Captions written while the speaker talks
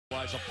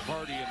has a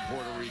party in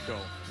Puerto Rico,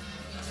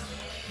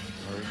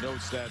 where he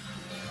notes that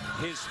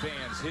his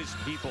fans, his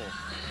people,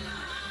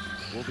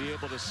 will be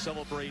able to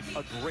celebrate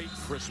a great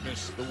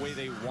Christmas the way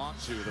they want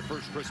to. The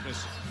first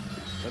Christmas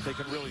that they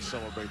can really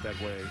celebrate that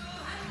way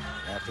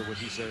after what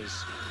he says,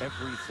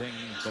 everything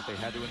that they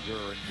had to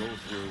endure and go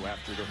through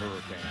after the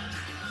hurricane.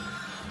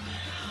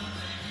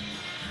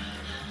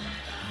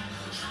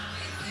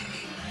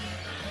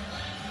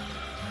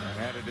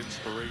 An added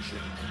inspiration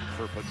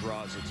for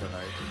Pedraza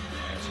tonight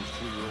as his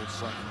 2-year-old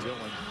son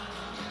Dylan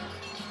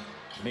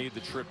made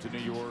the trip to New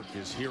York,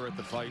 is here at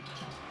the fight.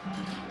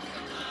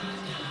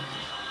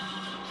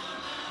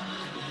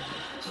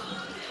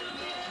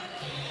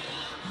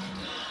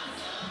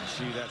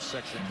 See that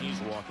section he's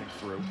walking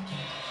through.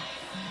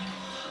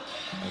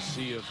 A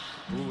sea of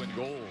blue and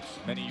gold.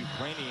 Many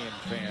Ukrainian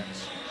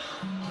fans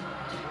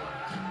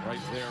right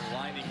there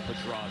lining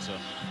Pedraza.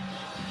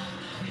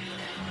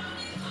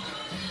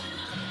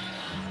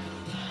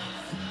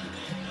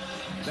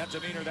 That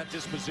demeanor, that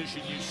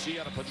disposition you see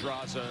out of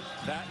Pedraza,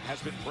 that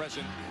has been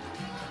present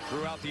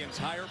throughout the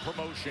entire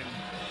promotion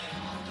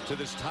to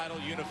this title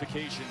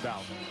unification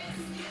bout.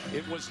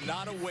 It was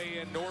not a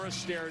weigh-in nor a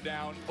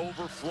stare-down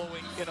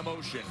overflowing in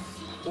emotion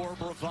or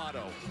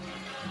bravado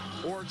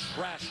or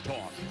trash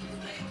talk.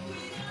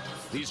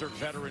 These are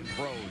veteran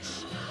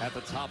pros at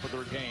the top of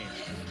their game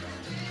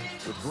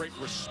with great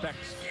respect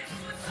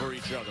for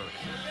each other.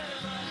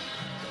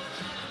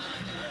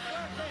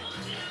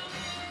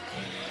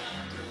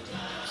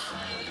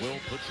 Will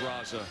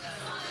Pedraza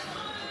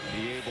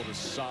be able to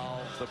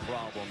solve the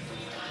problem?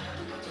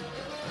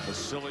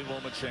 Vasiliy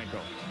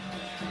Lomachenko,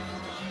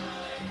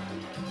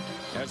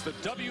 as the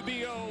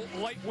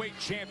WBO lightweight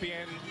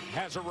champion,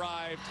 has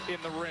arrived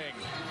in the ring.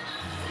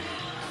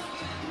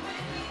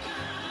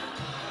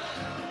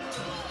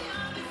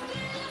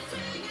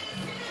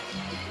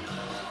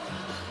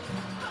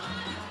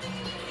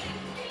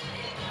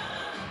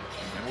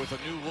 And with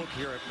a new look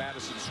here at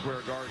Madison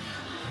Square Garden,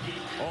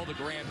 all the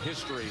grand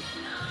history,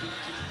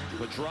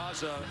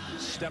 Pedraza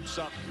steps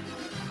up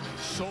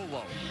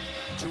solo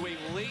to a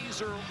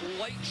laser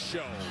light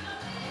show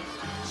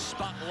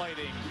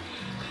spotlighting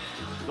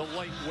the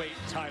lightweight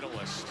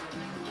titleist.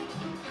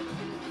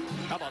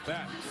 How about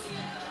that?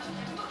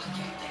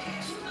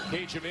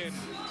 Cage him in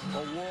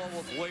a wall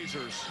of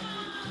lasers.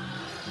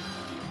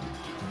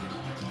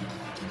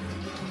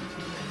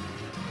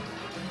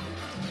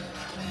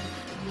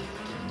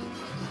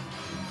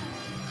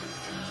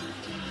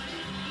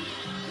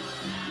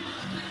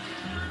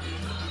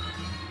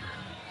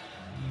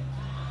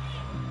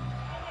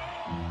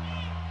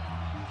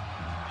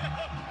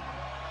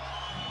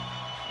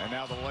 And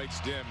now the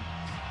lights dim,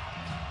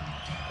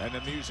 and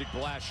the music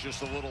blasts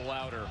just a little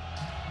louder,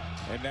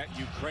 and that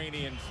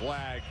Ukrainian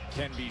flag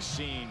can be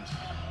seen.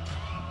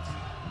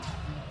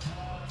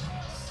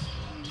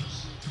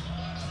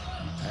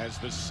 As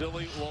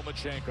Vasiliy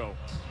Lomachenko,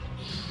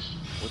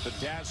 with the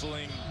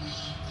dazzling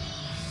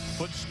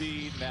foot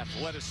speed and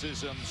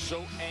athleticism,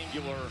 so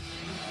angular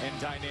and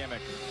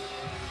dynamic,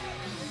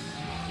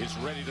 is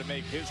ready to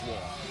make his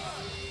walk.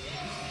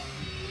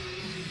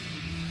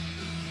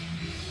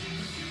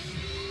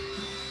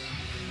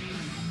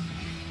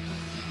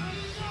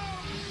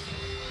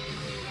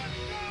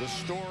 The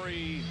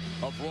story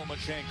of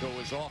Lomachenko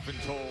is often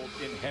told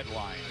in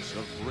headlines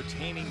of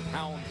retaining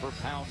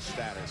pound-for-pound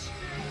status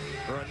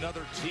or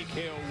another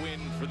TKO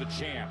win for the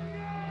champ.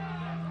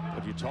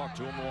 But you talk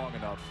to him long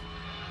enough,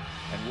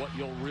 and what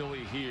you'll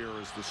really hear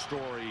is the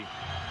story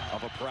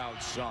of a proud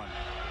son,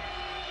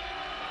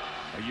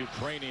 a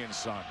Ukrainian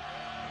son,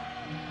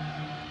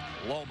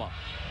 Loma.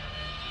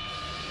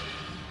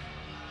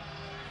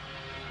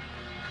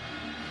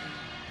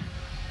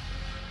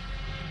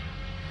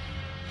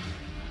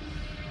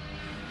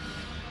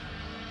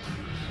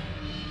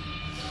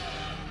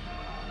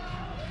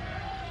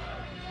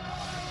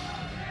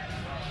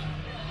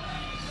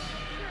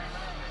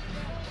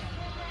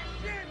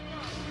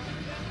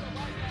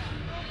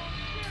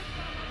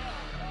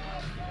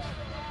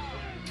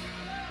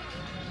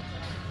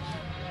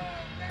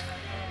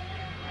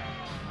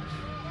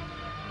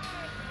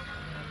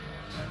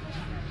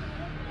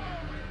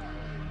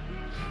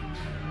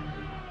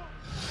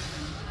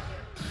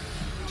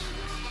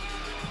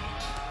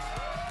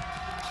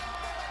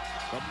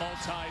 The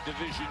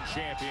multi-division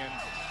champion,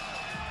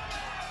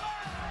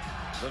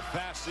 the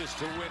fastest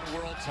to win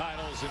world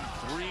titles in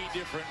 3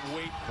 different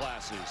weight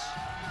classes,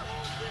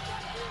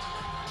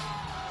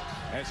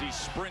 as he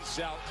sprints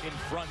out in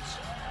front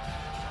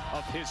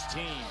of his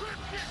team,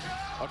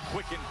 a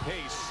quickened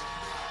pace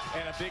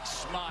and a big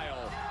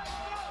smile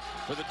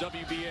for the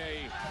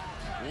WBA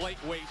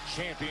lightweight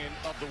champion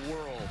of the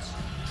world.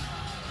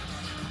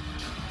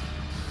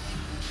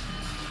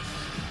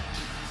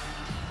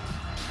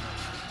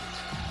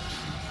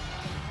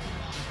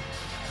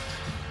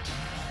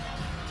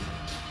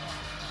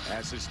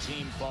 As his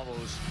team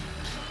follows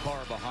far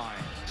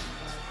behind,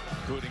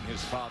 including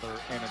his father,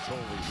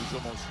 Anatoly, who's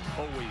almost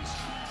always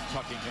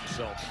tucking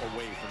himself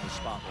away from the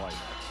spotlight.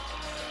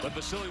 But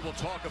Vasiliy will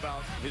talk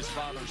about his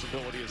father's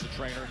ability as a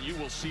trainer, and you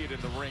will see it in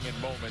the ring in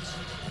moments.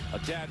 A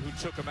dad who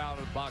took him out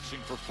of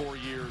boxing for 4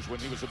 years when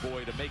he was a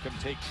boy to make him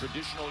take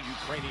traditional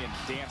Ukrainian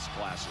dance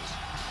classes,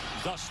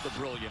 thus the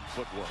brilliant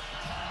footwork.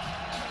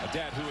 A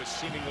dad who has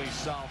seemingly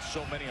solved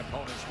so many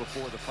opponents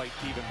before the fight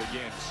even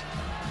begins,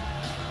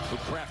 who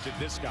crafted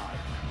this guy.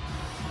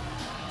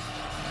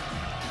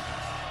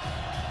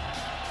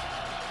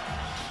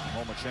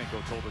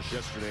 Lomachenko told us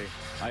yesterday,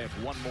 I have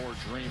one more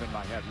dream in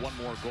my head, one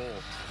more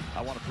goal.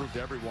 I want to prove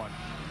to everyone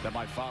that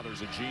my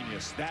father's a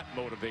genius. That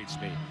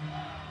motivates me.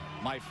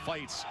 My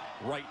fights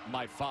write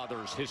my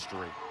father's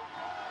history.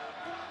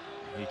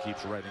 He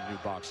keeps writing new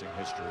boxing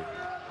history.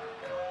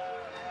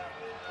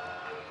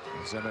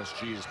 As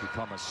MSG has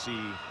become a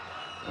sea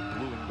of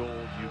blue and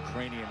gold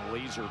Ukrainian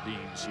laser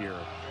beams here.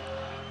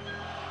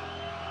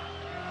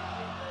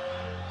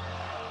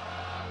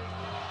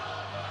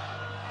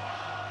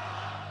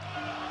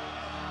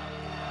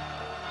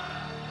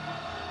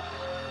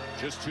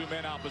 Just two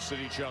men opposite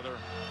each other,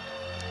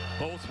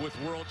 both with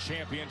world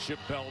championship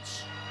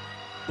belts,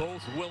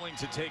 both willing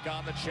to take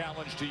on the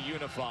challenge to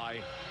unify.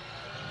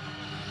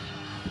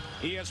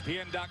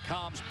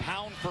 ESPN.com's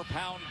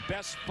pound-for-pound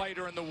best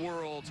fighter in the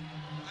world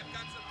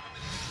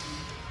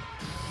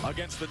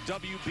against the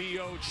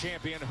WBO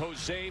champion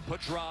Jose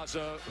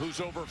Pedraza,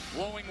 who's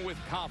overflowing with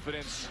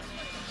confidence,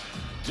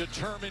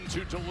 determined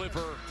to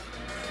deliver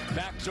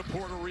back to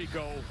Puerto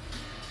Rico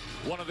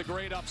one of the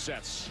great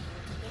upsets.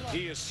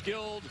 He is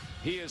skilled,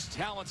 he is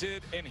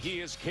talented, and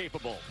he is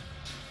capable.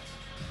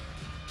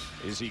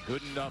 Is he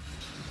good enough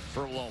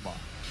for Loma?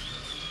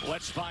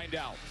 Let's find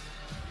out.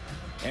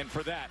 And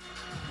for that,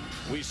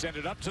 we send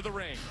it up to the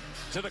ring,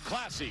 to the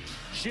classy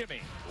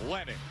Jimmy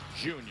Lennon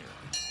Jr.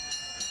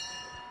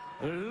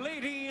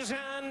 Ladies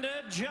and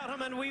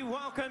gentlemen, we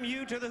welcome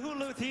you to the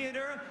Hulu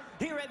Theater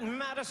here at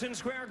Madison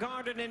Square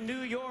Garden in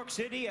New York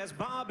City as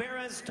Bob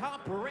Arum's Top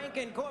Rank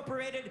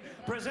Incorporated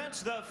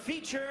presents the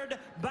featured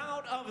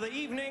bout of the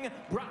evening,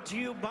 brought to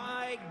you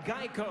by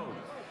Geico.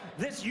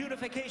 This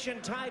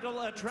unification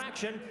title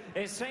attraction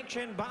is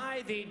sanctioned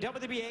by the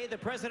WBA, the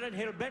president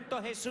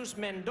Gilberto Jesus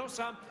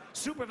Mendoza,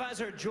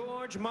 supervisor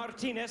George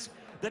Martinez.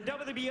 The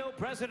WBO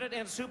president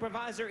and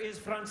supervisor is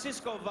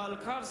Francisco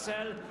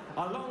Valcarcel,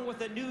 along with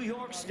the New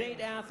York State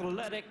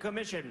Athletic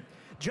Commission.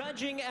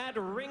 Judging at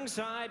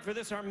ringside for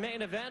this, our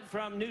main event,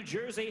 from New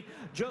Jersey,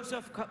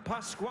 Joseph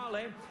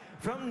Pasquale.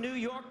 From New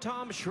York,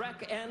 Tom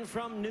Schreck. And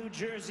from New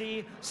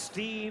Jersey,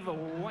 Steve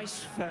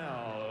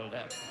Weisfeld.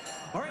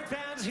 All right,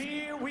 fans,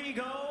 here we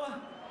go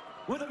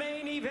with the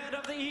main event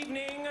of the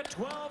evening,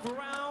 12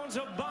 rounds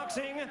of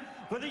boxing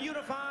for the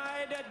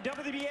unified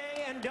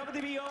WBA and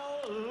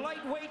WBO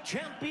lightweight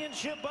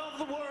championship of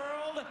the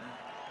world.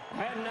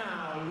 And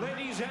now,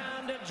 ladies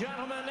and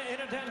gentlemen in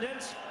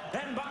attendance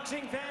and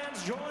boxing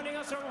fans joining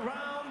us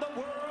around the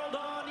world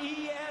on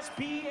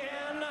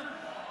ESPN,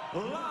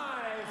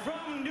 live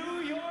from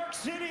New York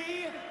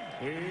City,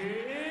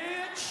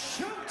 it's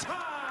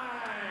showtime!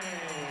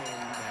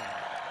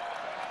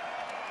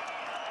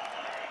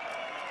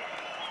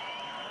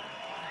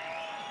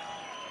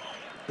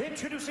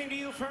 Introducing to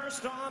you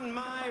first on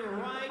my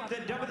right, the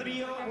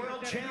WBO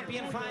World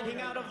Champion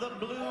fighting out of the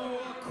blue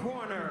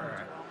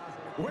corner.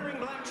 Wearing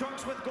black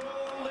trunks with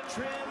gold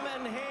trim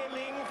and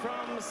hailing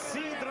from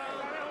Sidra,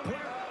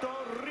 Puerto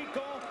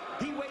Rico.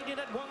 He weighed in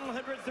at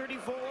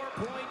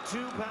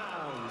 134.2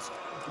 pounds.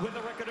 With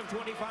a record of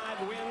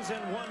 25 wins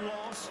and 1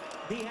 loss,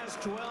 he has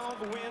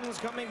 12 wins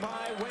coming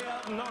by way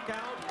of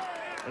knockout.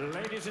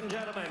 Ladies and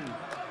gentlemen,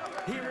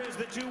 here is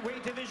the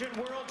two-weight division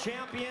world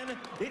champion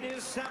in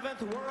his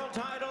 7th world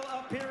title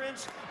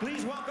appearance.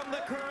 Please welcome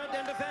the current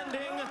and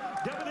defending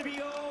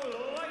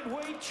WBO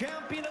lightweight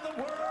champion of the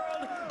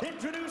world,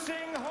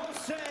 introducing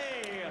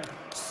Jose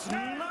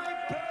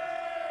Sniper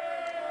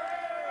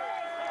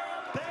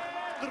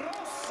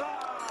Pedraza.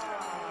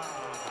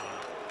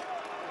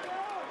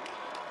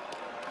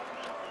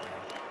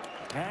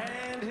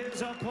 And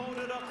his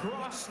opponent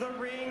across the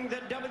ring,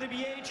 the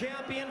WBA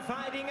champion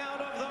fighting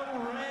out of the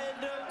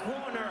red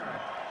corner.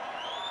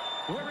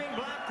 Wearing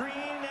black, green,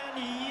 and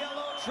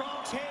yellow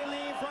trunks,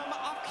 hailing from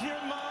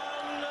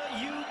Akyerman,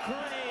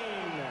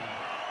 Ukraine.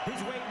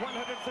 His weight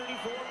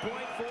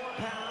 134.4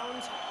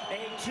 pounds,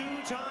 a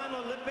 2-time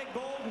Olympic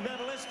gold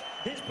medalist.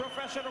 His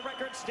professional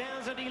record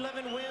stands at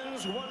 11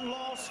 wins, 1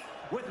 loss,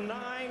 with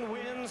 9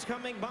 wins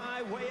coming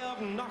by way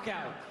of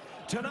knockout.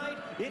 Tonight,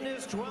 in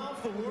his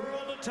 12th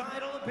world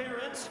title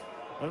appearance,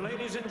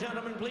 ladies and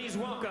gentlemen, please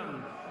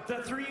welcome the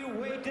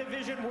 3-weight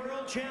division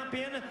world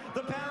champion,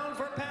 the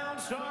pound-for-pound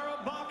star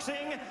of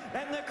boxing,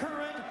 and the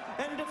current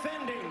and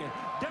defending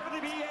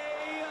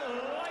WBA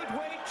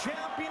lightweight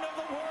champion of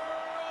the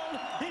world,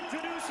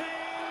 introducing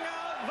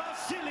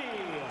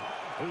Vasiliy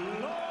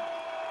Lomachenko.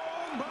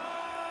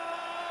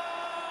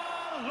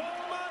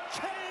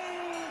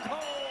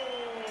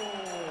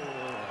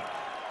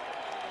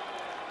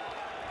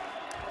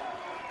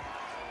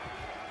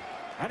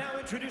 And now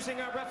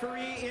introducing our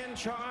referee in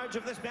charge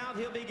of this bout.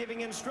 He'll be giving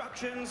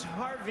instructions,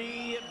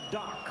 Harvey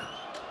Dock.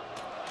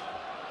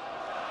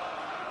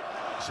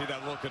 See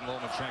that look in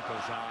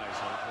Lomachenko's eyes.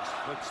 It just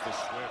flips the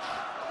switch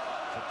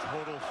to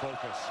total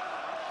focus.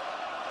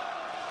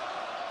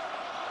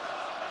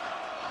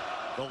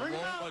 The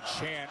Loma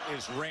chant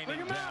is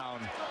raining down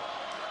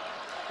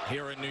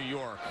here in New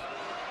York.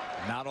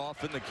 Not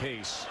often the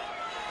case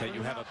that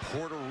you have a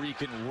Puerto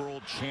Rican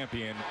world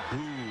champion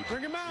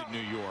booed in New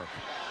York.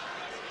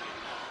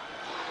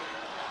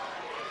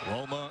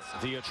 Loma,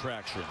 the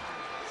attraction,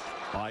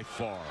 by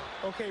far.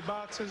 Okay,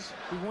 boxers,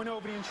 we went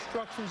over the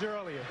instructions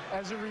earlier.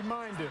 As a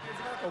reminder,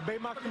 obey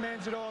my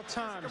commands at all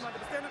times.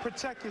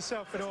 Protect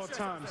yourself at all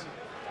times.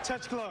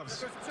 Touch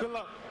gloves. Good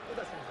luck.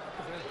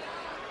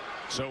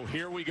 So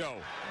here we go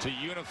to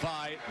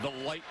unify the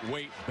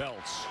lightweight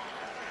belts.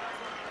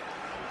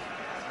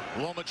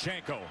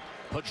 Lomachenko,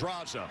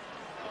 Pedraza.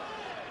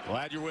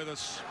 Glad you're with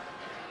us.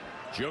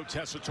 Joe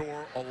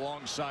Tessitore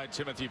alongside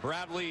Timothy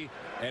Bradley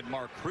and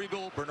Mark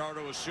Kriegel.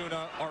 Bernardo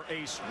Osuna, our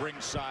ace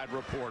ringside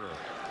reporter.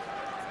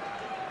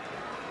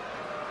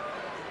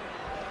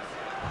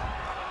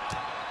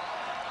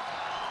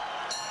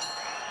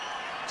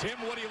 Tim,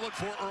 what do you look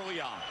for early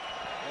on?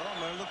 Well,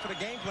 I'm going to look for the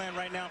game plan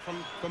right now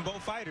from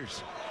both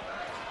fighters.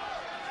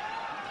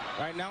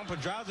 Right now,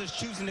 Pedraza's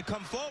choosing to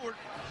come forward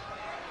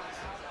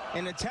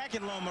and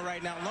attacking Loma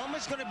right now.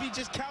 Loma's going to be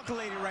just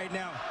calculated right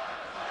now.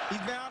 He's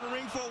been out of the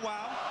ring for a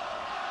while,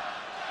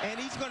 and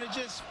he's going to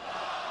just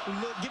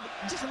give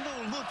just a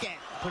little look at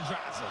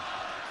Pedraza.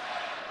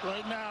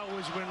 Right now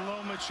is when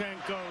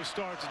Lomachenko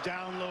starts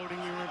downloading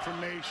your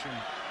information.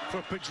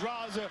 For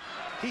Pedraza,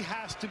 he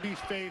has to be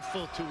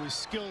faithful to his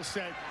skill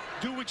set.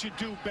 Do what you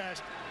do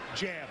best,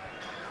 jab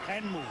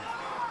and move.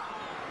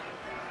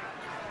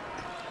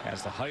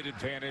 Has the height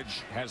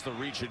advantage, has the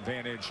reach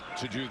advantage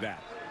to do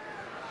that.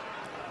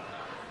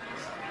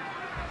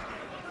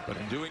 But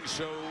in doing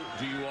so,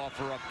 do you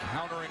offer up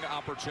countering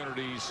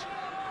opportunities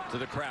to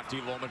the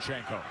crafty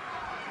Lomachenko?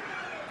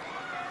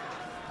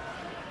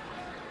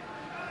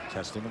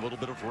 Testing a little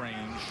bit of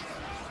range.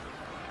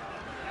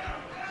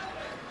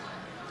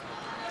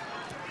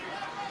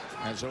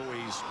 As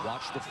always,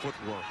 watch the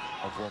footwork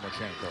of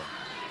Lomachenko.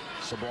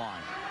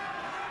 Sublime.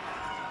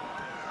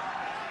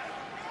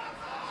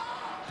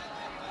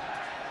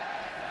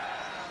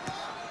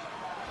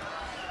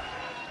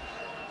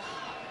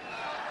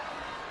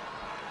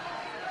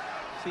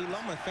 See,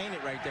 Loma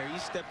feinted right there. He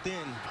stepped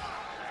in,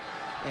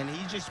 and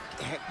he just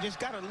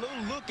got a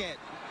little look at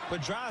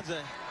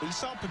Pedraza. He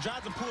saw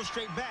Pedraza pull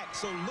straight back,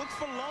 so look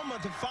for Loma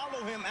to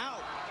follow him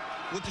out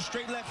with the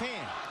straight left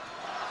hand.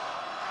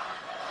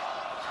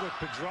 What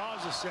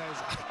Pedraza says,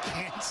 I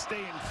can't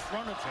stay in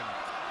front of him.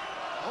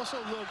 Also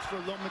look for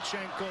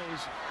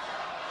Lomachenko's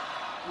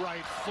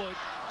right foot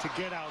to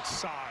get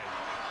outside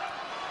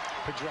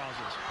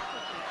Pedraza's.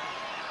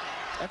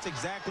 That's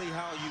exactly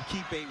how you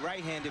keep a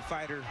right-handed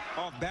fighter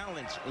off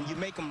balance, and you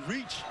make him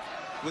reach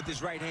with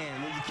his right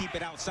hand when you keep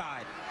it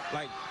outside,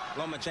 like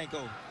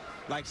Lomachenko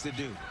likes to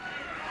do.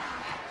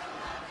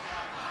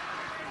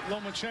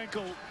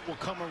 Lomachenko will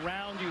come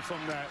around you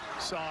from that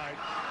side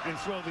and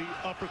throw the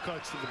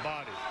uppercuts to the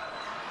body.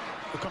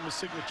 Become a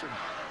signature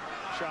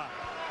shot.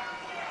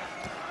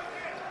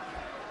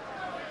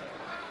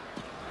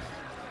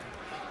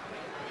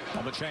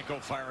 Lomachenko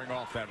firing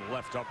off that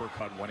left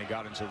uppercut when he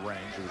got into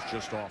range. It was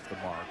just off the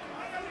mark.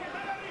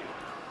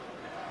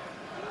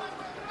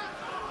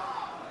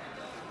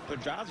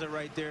 Pedraza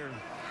right there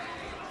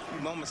a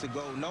few moments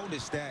ago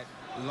noticed that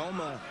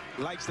Loma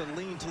likes to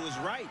lean to his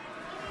right,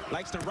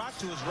 likes to rock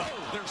to his right.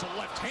 Oh, there's a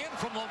left hand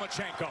from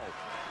Lomachenko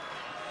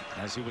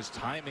as he was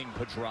timing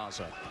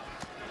Pedraza.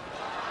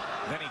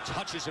 Then he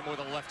touches him with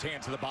a left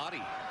hand to the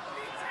body.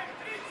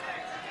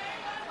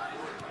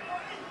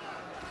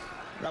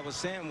 What I was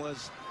saying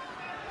was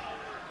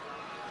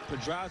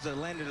Pedraza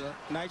landed a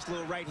nice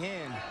little right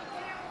hand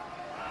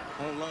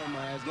on Loma,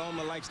 as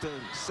Loma likes to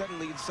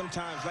suddenly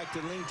sometimes like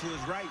to lean to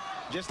his right,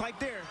 just like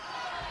there.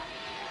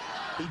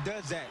 He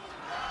does that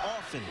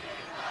often.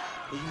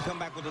 He can come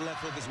back with the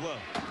left hook as well.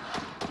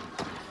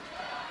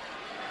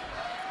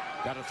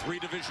 Got a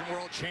 3-division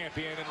world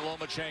champion in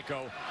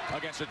Lomachenko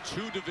against a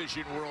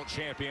 2-division world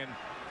champion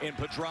in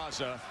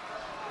Pedraza.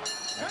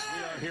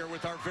 We are here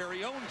with our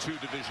very own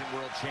 2-division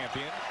world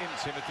champion in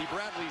Timothy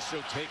Bradley.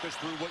 So take us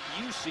through what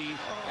you see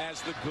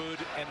as the good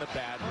and the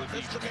bad with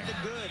each Let's look at the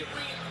good.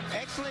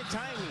 Excellent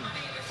timing.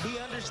 He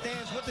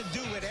understands what to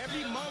do at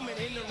every moment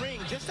in the ring,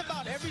 just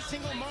about every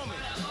single moment.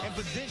 And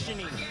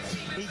positioning.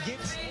 He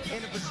gets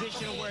in a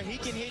position where he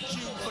can hit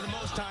you for the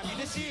most time. You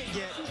didn't see it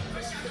yet,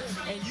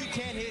 and you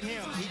can't hit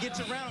him. He gets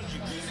around you.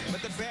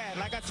 But the bad,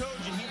 like I told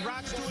you, he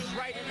rocks to his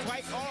right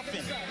quite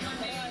often.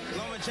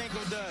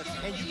 Lomachenko does.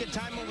 And you can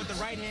time him with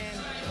the right hand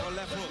or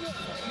left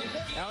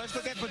hook. Now let's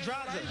look at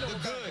Pedraza, the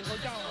good.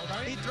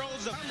 He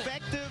throws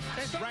effective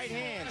right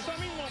hands.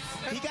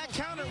 He got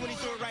countered when he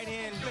threw a right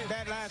hand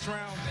that last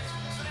round.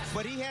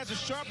 But he has a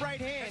sharp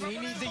right hand. He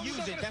needs to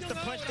use it. That's the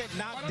punch that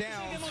knocked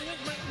down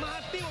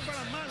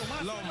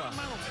Loma.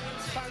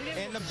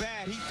 And the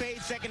bad, he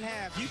fades second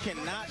half. You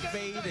cannot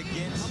fade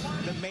against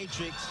the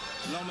Matrix,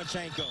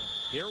 Lomachenko.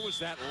 Here was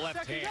that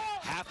left hand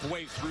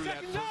halfway through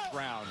that first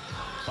round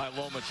by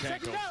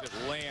Lomachenko. It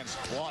lands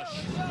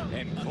flush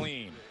and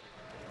clean.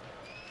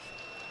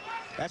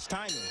 That's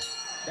timing.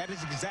 That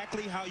is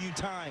exactly how you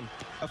time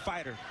a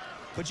fighter.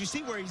 But you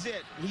see where he's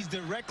at. He's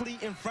directly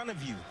in front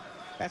of you.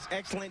 That's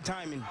excellent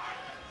timing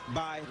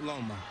by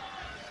Loma.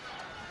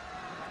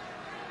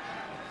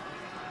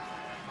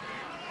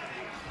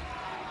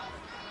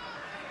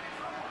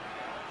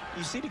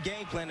 You see the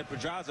game plan of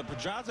Pedraza.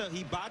 Pedraza,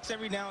 he boxes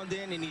every now and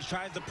then, and he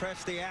tries to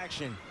press the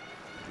action.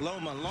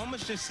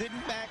 Loma's just sitting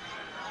back,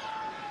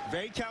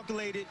 very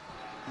calculated,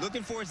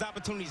 looking for his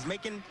opportunities,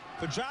 making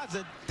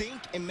Pedraza think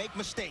and make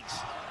mistakes.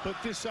 But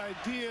this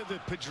idea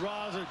that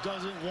Pedraza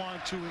doesn't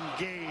want to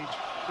engage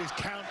is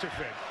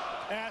counterfeit.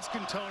 Ask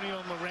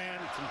Antonio Moran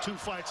from 2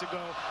 fights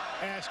ago.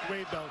 Ask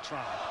Ray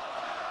Beltran.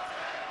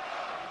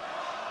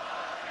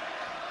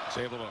 He's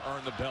able to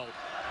earn the belt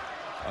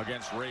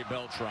against Ray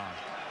Beltran.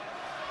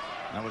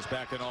 That was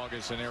back in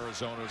August in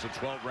Arizona. It was a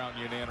 12-round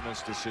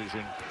unanimous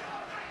decision.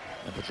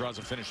 And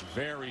Pedraza finished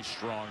very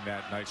strong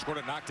that night. Scored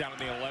a knockdown in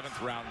the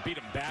 11th round. Beat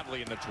him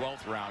badly in the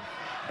 12th round.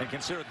 And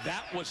consider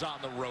that was on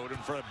the road in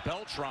front of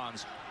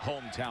Beltran's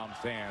hometown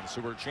fans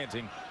who were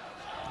chanting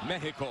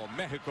Mexico,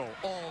 Mexico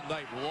all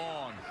night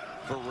long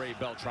for Ray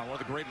Beltran. One of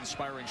the great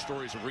inspiring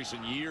stories of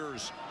recent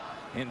years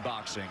in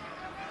boxing.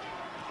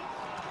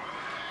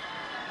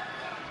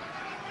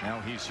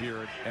 Now he's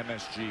here at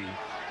MSG.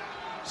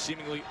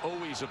 Seemingly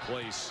always a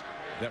place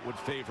that would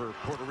favor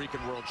Puerto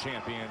Rican world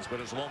champions,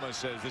 but as Loma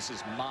says, this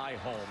is my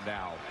home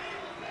now.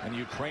 And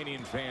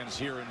Ukrainian fans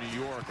here in New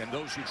York and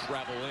those who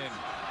travel in,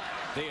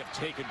 they have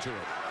taken to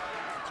it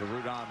to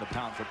root on the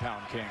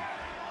pound-for-pound king.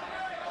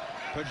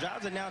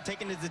 Pedraza now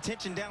taking his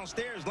attention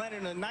downstairs,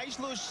 landing a nice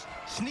little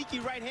sneaky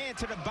right hand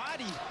to the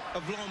body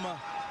of Loma.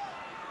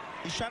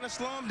 He's trying to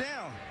slow him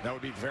down. That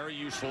would be very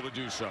useful to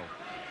do so.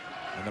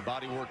 And the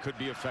body work could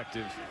be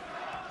effective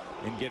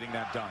in getting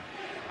that done.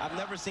 I've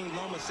never seen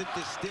Loma sit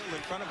this still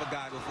in front of a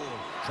guy before.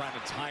 Trying to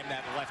time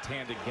that left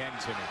hand again,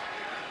 Timmy.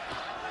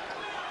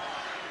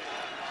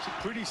 He's a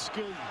pretty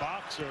skilled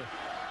boxer.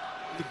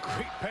 The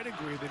great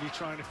pedigree that he's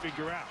trying to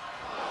figure out.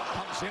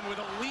 Comes in with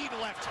a lead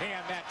left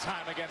hand that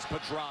time against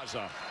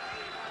Pedraza.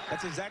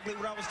 That's exactly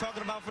what I was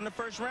talking about from the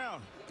first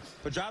round.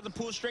 Pedraza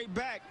pulled straight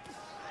back.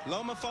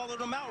 Loma followed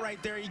him out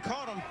right there. He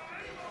caught him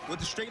with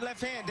the straight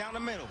left hand down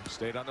the middle.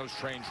 Stayed on those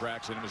train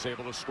tracks and was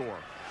able to score.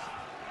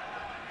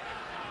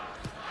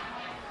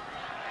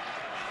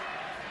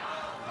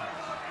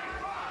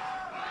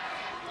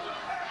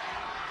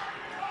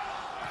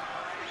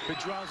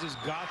 Pedraza's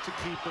got to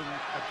keep him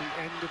at the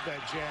end of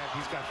that jab.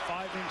 He's got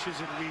 5 inches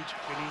in reach,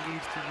 and he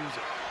needs to use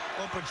it.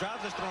 Well,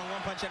 Pedraza's throwing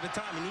 1 punch at a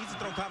time. He needs to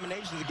throw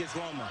combinations against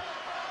Loma.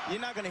 You're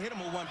not going to hit him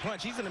with 1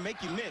 punch. He's going to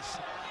make you miss.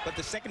 But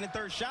the second and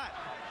third shot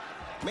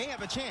may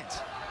have a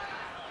chance.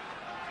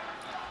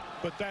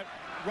 But that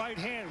right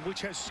hand,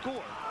 which has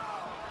scored,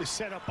 is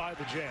set up by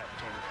the jab,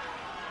 Tony.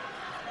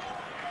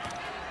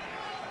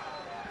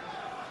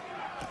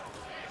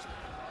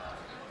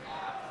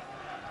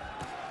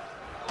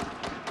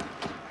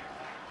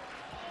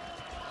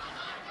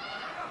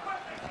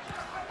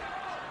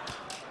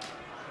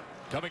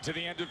 Coming to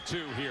the end of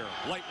 2 here.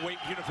 Lightweight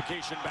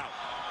unification bout.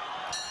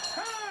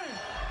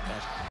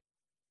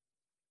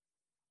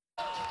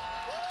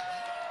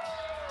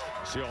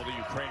 See all the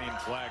Ukrainian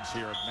flags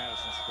here at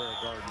Madison Square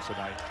Garden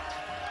tonight.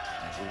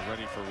 As we're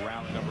ready for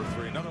round number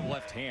 3. Another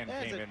left hand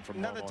came in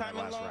from Loma in the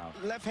last round.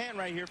 Left hand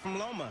right here from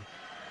Loma.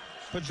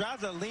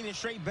 Pedraza leaning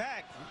straight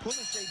back, pulling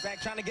straight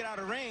back, trying to get out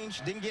of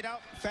range. Didn't get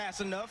out fast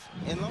enough,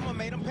 and Loma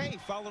made him pay,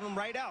 followed him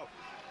right out.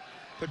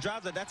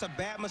 Pedraza, that's a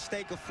bad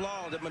mistake, a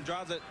flaw that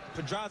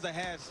Pedraza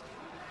has,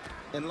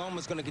 and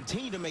Loma's going to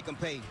continue to make him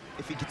pay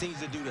if he continues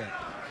to do that.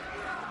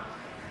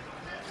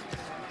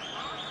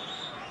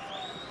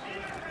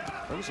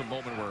 There was a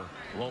moment where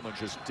Loma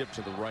just dipped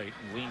to the right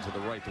and leaned to the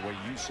right the way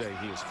you say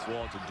he is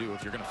flawed to do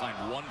if you're going to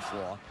find one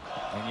flaw,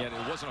 and yet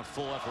it wasn't a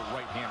full effort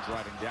right hand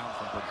driving down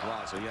from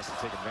Pedraza. He has to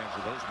take advantage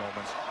of those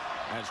moments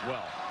as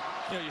well.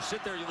 You know, you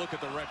sit there, you look at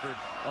the record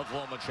of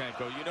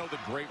Lomachenko. You know the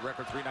great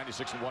record,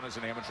 396-1 as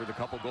an amateur, the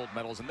couple gold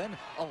medals, and then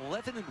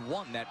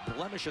 11-1, that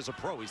blemish as a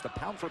pro. He's the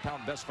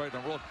pound-for-pound best fighter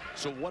in the world.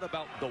 So what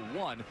about the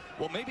 1?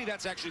 Well, maybe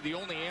that's actually the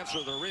only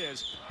answer there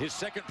is. His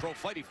second pro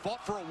fight, he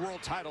fought for a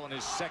world title in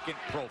his second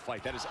pro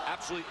fight. That is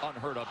absolutely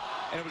unheard of.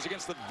 And it was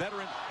against the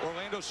veteran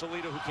Orlando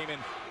Salido, who came in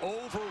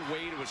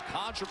overweight. It was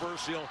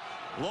controversial.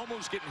 Loma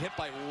was getting hit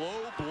by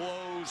low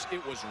blows.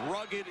 It was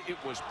rugged. It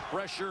was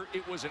pressure.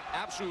 It was an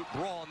absolute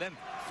brawl. And then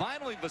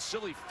finally,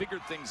 Vasiliy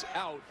figured things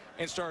out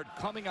and started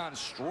coming on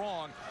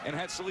strong and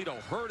had Salido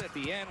hurt at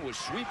the end, was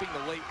sweeping the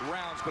late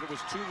rounds, but it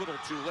was too little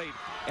too late.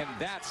 And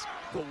that's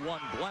the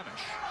 1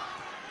 blemish.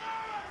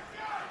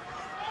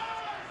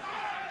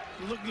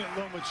 Looking at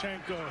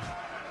Lomachenko,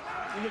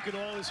 you look at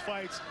all his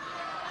fights,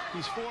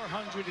 he's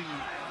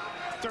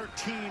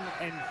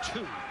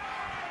 413-2.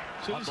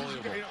 So this is,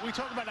 we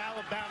talk about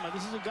Alabama.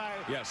 This is a guy,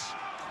 yes,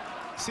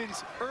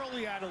 since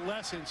early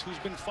adolescence, who's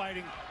been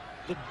fighting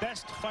the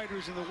best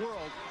fighters in the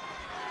world.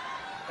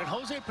 And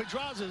Jose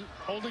Pedraza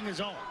holding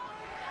his own.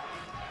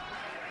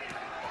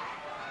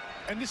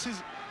 And this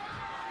is,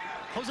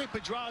 Jose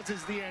Pedraza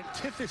is the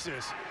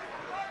antithesis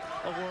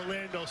of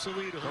Orlando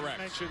Salido, who I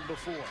mentioned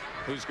before.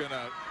 Who's going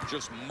to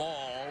just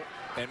maul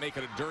and make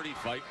it a dirty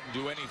fight and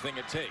do anything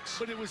it takes.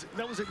 But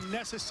that was a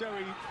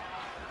necessary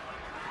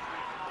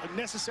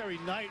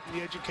night in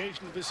the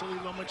education of Vasiliy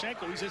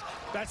Lomachenko. He says,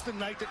 that's the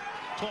night that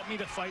taught me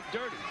to fight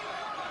dirty.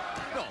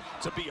 No,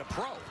 to be a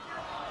pro,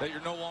 that you're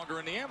no longer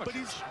in the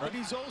amateurs. But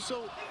he's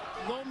also,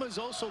 Loma's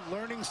also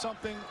learning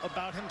something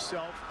about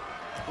himself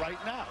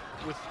right now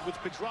with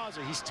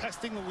Pedraza. He's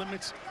testing the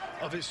limits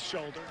of his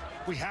shoulder.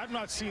 We have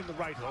not seen the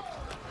right hook.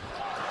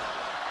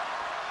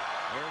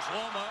 There's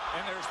Loma,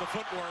 and there's the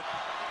footwork.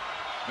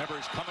 Remember,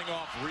 he's coming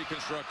off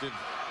reconstructed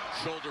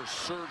shoulder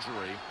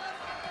surgery.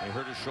 He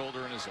hurt his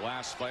shoulder in his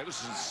last fight. It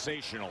was a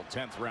sensational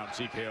 10th round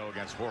TKO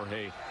against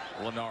Jorge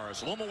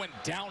Linares. Loma went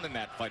down in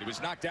that fight. He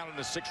was knocked down in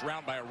the 6th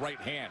round by a right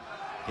hand.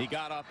 He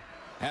got up,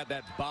 had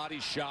that body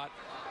shot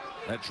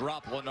that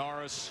dropped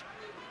Linares.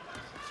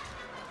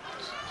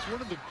 It's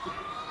one of the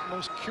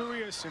most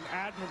curious and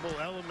admirable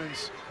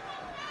elements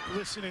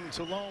listening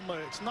to Loma.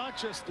 It's not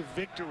just the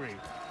victory,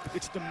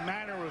 it's the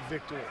manner of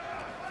victory.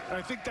 And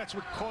I think that's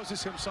what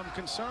causes him some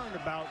concern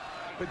about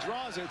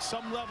Pedraza. At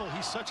some level,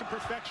 he's such a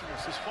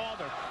perfectionist. His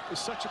father is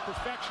such a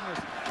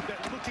perfectionist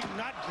that looking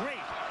not great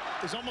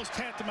is almost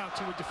tantamount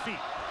to a defeat.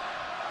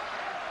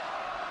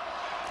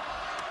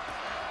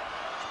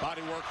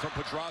 Body work from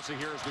Pedraza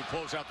here as we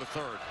close out the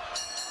 3rd.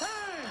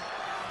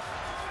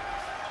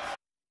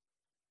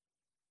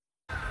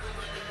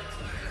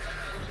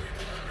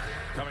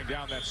 Coming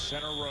down that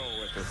center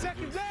row at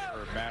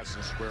the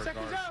Madison Square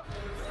Garden.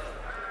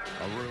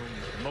 A room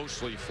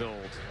mostly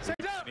filled with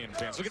Indian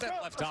fans. Look at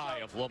that left eye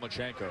of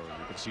Lomachenko.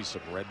 You can see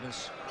some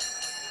redness,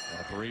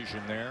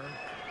 abrasion there,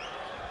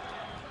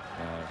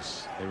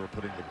 as they were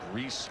putting the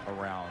grease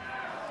around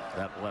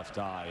that left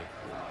eye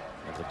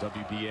of the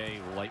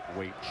WBA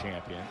lightweight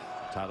champion.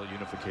 Title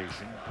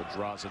unification.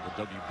 Pedraza,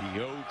 the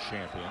WBO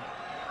champion.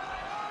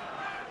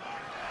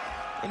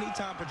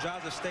 Anytime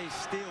Pedraza stays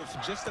still for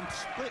just a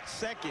split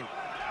second,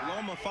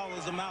 Loma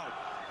follows him out,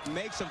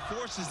 makes him,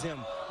 forces him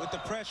with the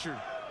pressure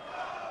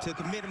to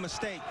commit a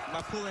mistake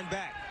by pulling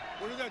back.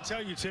 What did that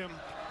tell you, Tim?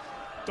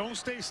 Don't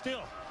stay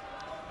still.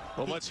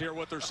 Well, let's hear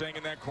what they're saying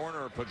in that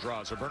corner of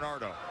Pedraza.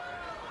 Bernardo.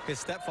 His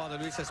stepfather,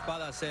 Luis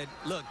Espada, said,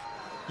 look,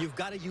 you've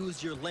got to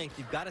use your length.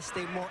 You've got to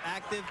stay more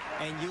active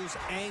and use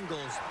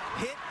angles.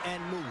 Hit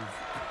and move.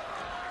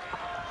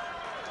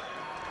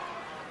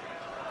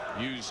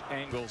 Use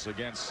angles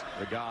against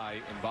the guy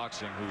in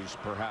boxing who's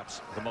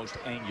perhaps the most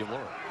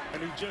angular.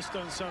 And he's just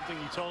done something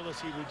he told us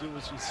he would do,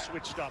 is he's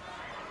switched up.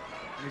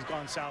 And he's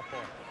gone southpaw.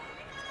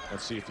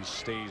 Let's see if he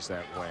stays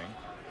that way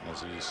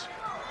as he's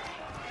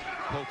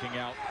poking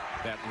out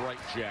that right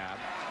jab.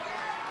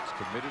 He's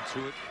committed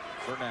to it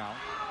for now.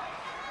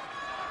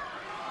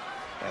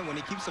 And when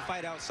he keeps the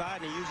fight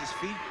outside and he uses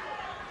feet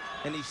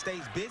and he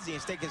stays busy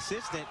and stay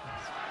consistent,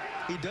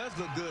 he does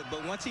look good.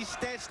 But once he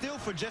stands still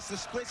for just a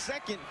split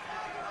second,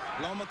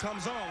 Loma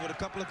comes on with a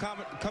couple of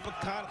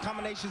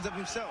combinations of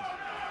himself.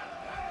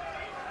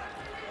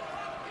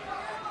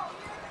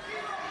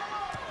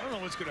 I don't know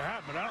what's going to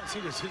happen. I don't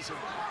see this as a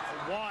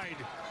wide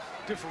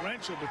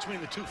differential between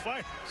the two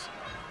fighters.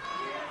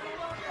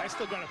 I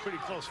still got a pretty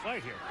close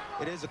fight here.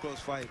 It is a close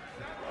fight.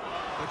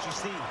 But you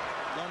see,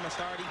 Loma's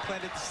already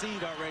planted the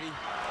seed already.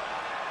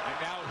 And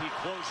now he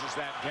closes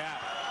that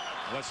gap.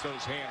 Lets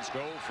those hands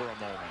go for a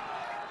moment.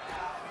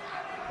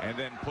 And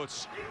then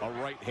puts a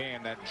right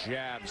hand, that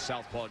jab,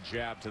 southpaw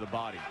jab to the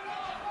body.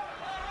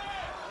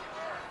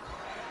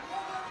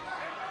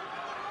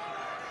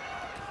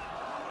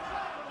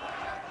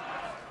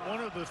 One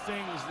of the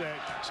things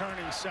that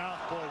turning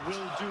southpaw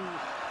will do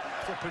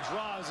for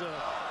Pedraza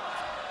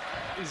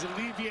is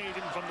alleviate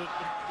him from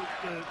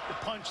the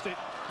punch that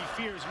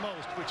he fears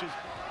most, which is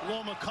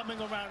Loma coming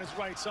around his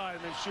right side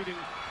and then shooting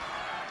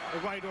a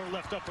right or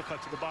left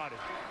uppercut to the body.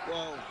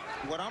 Well,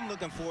 what I'm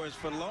looking for is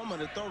for Loma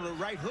to throw the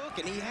right hook,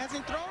 and he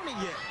hasn't thrown it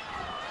yet.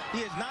 He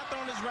has not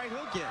thrown his right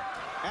hook yet,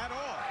 at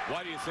all.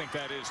 Why do you think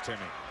that is,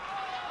 Timmy?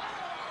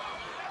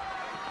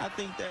 I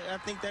think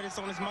that it's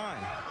on his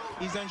mind.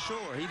 He's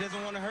unsure. He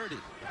doesn't want to hurt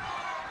it.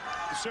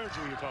 The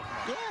surgery you're talking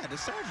about? Yeah, the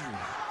surgery.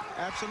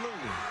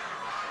 Absolutely.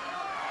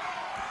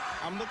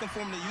 I'm looking for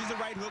him to use the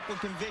right hook with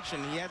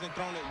conviction. He hasn't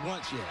thrown it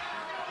once yet.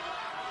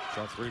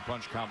 Saw a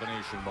 3-punch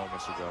combination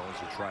moments ago as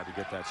he tried to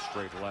get that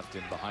straight left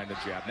in behind the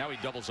jab. Now he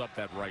doubles up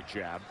that right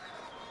jab.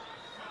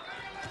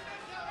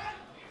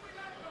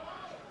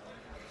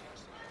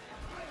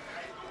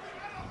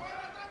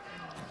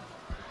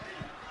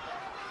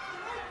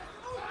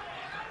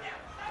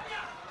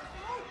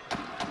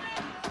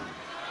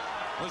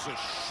 There's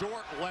a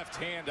short left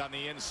hand on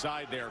the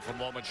inside there from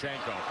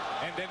Lomachenko.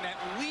 And then that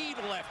lead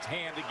left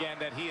hand again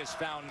that he has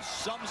found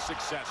some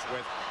success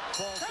with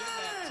falls in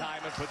that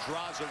time, and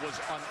Pedraza was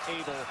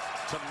unable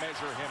to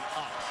measure him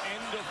up.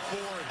 End of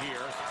 4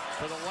 here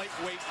for the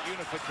lightweight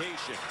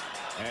unification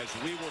as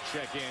we will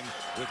check in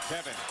with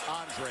Kevin,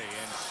 Andre,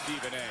 and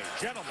Stephen A.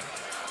 Gentlemen.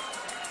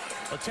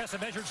 Well, Tess,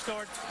 a measured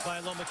start by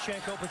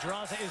Lomachenko.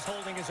 Pedraza is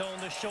holding his own.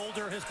 The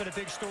shoulder has been a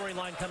big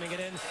storyline coming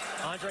in.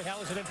 Andre,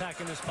 how is it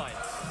impacting this fight?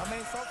 I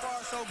mean, so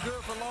far so good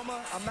for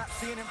Loma. I'm not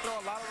seeing him throw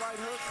a lot of right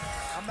hooks.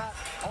 I'm not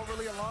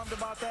overly alarmed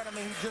about that. I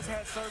mean, he just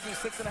had surgery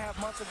 6.5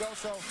 months ago,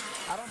 so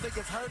I don't think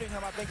it's hurting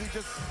him. I think he's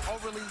just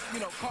overly,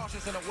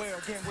 cautious and aware,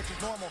 again, which is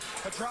normal.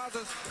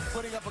 Pedraza's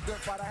putting up a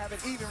good fight. I have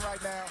it even right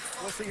now.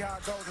 We'll see how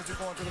it goes as we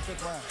go into the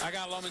 5th round. I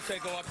got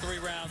Lomachenko up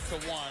 3 rounds to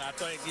 1. I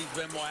think he's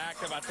been more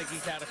active. I think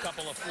he's had a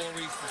couple of flurries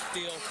to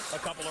steal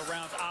a couple of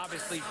rounds.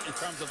 Obviously, in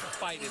terms of the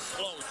fight, it's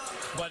close.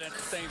 But at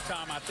the same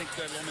time, I think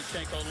that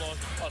Lomachenko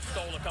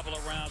stole a couple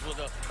of rounds with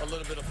a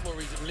little bit of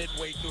flurries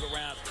midway through the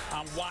rounds.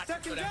 I'm watching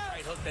for that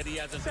right hook that he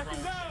hasn't thrown.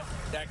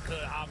 That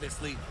could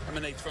obviously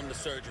emanates from the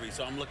surgery.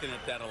 So I'm looking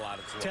at that a lot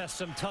as well. Test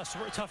some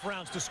tough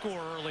rounds to score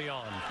early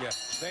on. Yeah.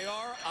 They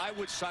are. I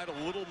would side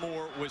a little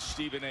more with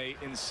Stephen A.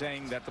 in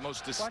saying that the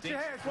most distinct and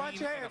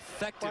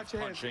effective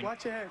punching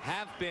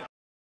have been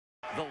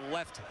the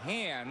left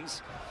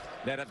hands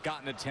that have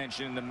gotten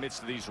attention in the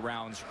midst of these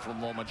rounds from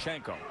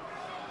Lomachenko.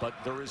 But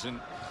there isn't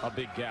a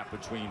big gap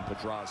between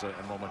Pedraza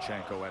and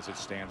Lomachenko as it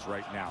stands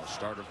right now.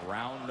 Start of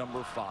round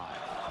number 5.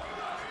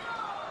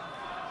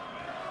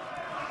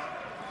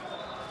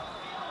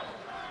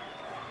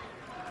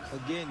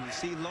 Again, you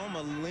see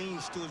Loma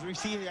leans to his,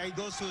 see how he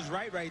goes to his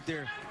right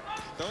there.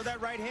 Throw that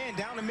right hand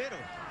down the middle.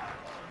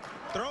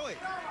 Throw it.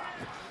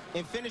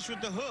 And finish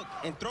with the hook.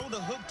 And throw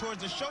the hook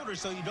towards the shoulder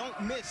so you don't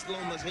miss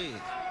Loma's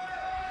head.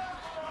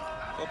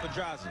 For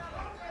Pedraza.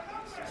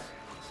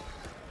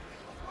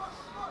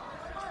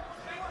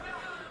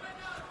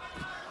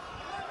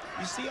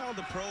 You see all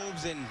the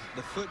probes and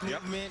the foot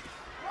movement?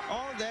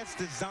 All that's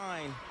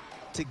designed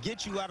to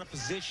get you out of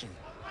position.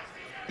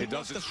 It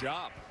does its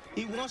job.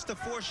 He wants to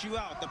force you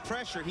out. The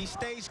pressure, he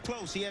stays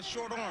close. He has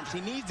short arms.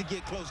 He needs to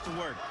get close to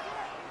work.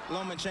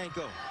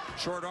 Lomachenko.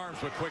 Short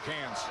arms with quick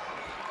hands.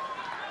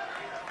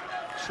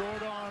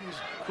 Short arms,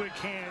 quick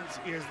hands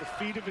is the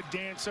feet of a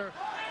dancer.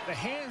 The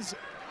hands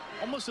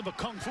almost of a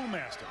kung fu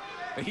master.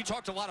 And he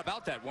talked a lot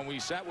about that when we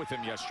sat with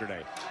him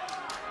yesterday,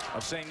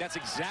 of saying that's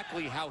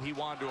exactly how he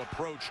wanted to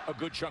approach a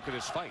good chunk of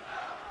this fight.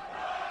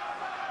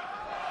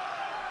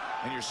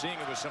 And you're seeing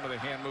it with some of the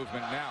hand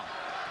movement now.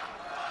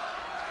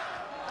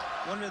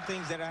 One of the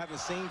things that I haven't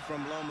seen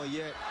from Loma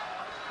yet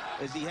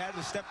is he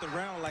hasn't stepped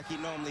around like he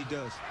normally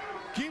does.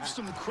 Give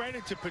some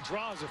credit to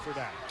Pedraza for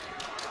that.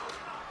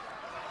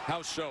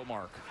 How so,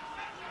 Mark?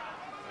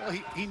 Well,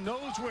 he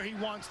knows where he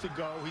wants to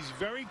go. He's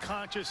very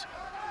conscious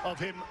of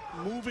him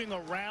moving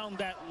around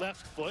that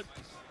left foot,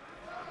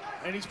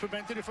 and he's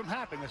prevented it from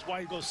happening. That's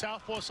why he goes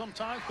southpaw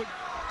sometimes. But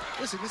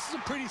listen, this is a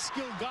pretty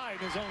skilled guy in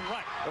his own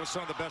right. That was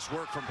some of the best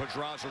work from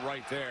Pedraza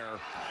right there,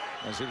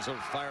 as he was able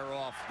to fire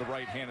off the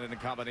right hand in the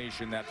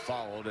combination that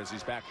followed, as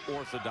he's back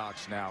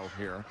orthodox now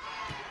here.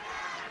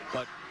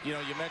 But, you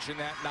mentioned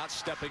that, not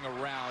stepping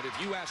around. If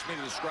you asked me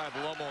to describe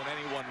Loma in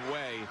any one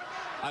way,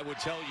 I would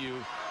tell you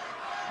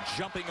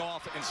jumping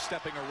off and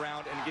stepping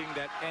around and getting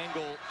that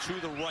angle to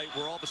the right,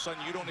 where all of a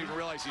sudden you don't even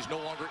realize he's no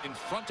longer in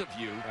front of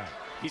you.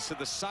 He's to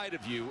the side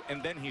of you,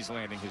 and then he's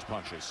landing his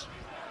punches.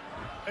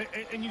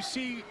 And you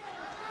see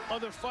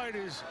other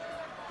fighters,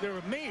 they're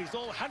amazed.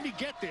 Oh, how did he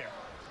get there?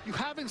 You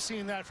haven't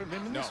seen that from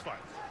him in this fight.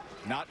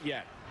 Not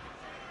yet.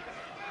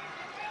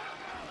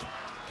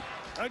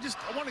 I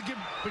want to give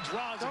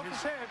Pedraza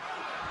his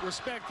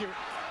respect here.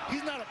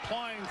 He's not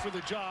applying for the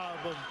job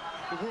of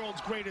the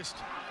world's greatest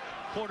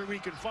Puerto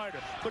Rican fighter.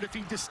 But if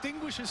he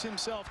distinguishes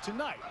himself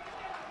tonight,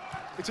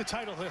 it's a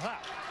title he'll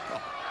have.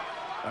 Oh,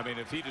 I mean,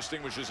 if he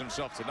distinguishes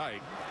himself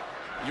tonight,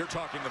 you're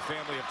talking the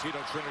family of Tito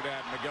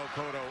Trinidad, Miguel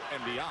Cotto,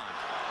 and beyond.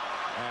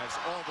 As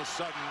all of a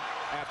sudden,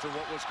 after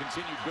what was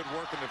continued good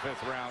work in the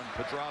 5th round,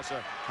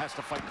 Pedraza has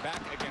to fight back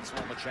against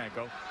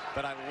Lomachenko.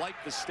 But I like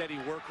the steady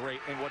work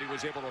rate and what he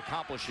was able to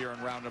accomplish here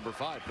in round number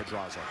 5,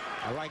 Pedraza.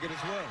 I like it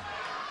as well.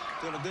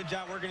 Doing a good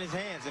job working his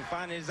hands and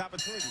finding his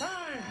opportunity.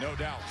 No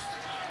doubt.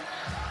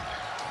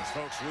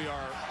 Folks, we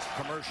are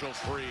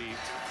commercial-free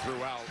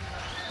throughout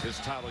this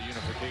title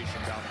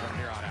unification bout from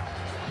here on out.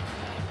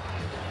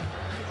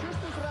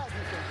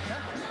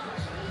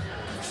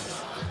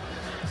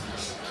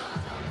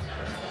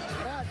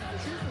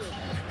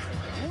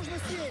 Нужно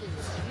серию,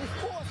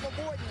 легко,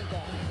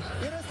 свободненько,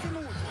 и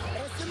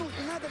растянуть,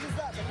 не надо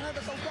вязаться, не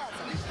надо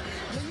толкаться.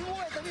 Для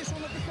него это, видишь,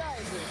 он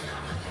отдыхает здесь.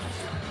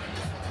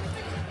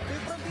 Ты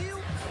пробил,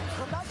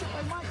 задача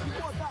поймать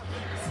его атаку.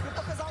 Ты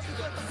показал, что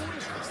ты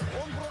атакуешь,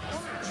 он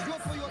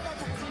ждет свою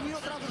атаку, после нее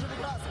сразу же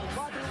выбрасывает,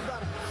 2-3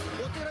 удара.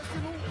 Вот ты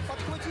растянул,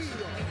 подхвати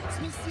ее,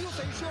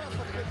 сместился, еще раз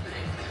подхвати.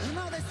 Не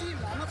надо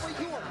сильно, она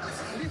пойдет.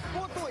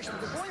 Легко точно,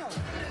 ты понял?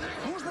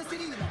 Нужно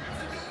серийно.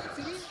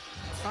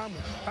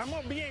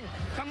 Estamos bien,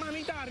 esta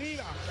manita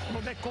arriba,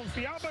 nos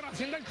desconfiamos pero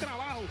haciendo el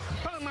trabajo.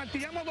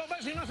 Martillamos 2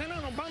 veces y no hace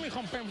nada, nos vamos y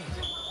rompemos.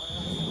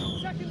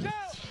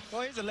 Oh,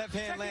 here's a left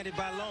hand landed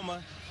by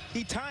Loma.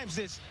 He times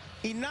this.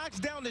 He knocks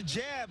down the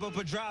jab of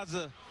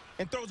Pedraza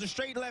and throws a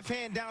straight left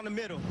hand down the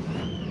middle.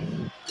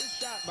 Good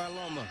shot. by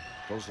Loma.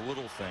 Those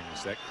little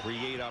things that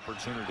create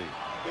opportunity.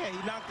 Yeah,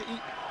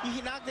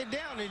 he knocked it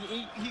down, and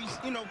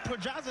you know,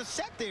 Pedraza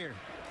sat there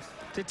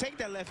to take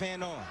that left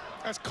hand on.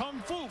 That's kung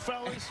fu,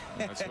 fellas.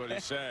 That's what he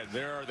said.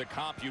 There are the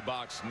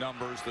CompuBox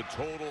numbers, the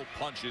total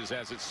punches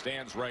as it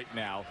stands right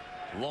now.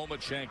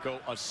 Lomachenko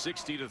a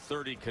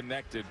 60-30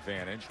 connect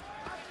advantage.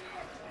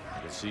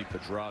 You can see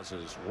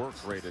Pedraza's work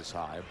rate is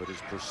high, but his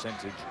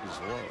percentage is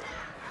low.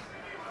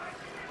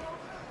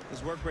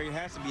 His work rate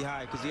has to be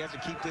high because he has to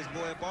keep this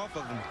boy up off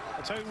of him.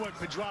 I'll tell you what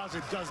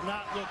Pedraza does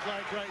not look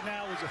like right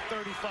now is a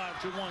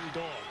 35-1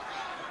 dog.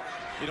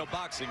 You know,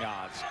 boxing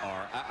odds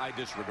are, I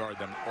disregard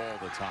them all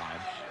the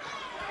time.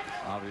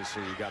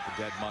 Obviously, you got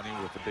the dead money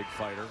with the big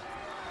fighter.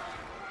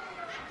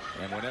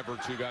 And whenever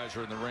two guys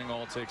are in the ring,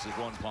 all it takes is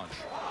one punch.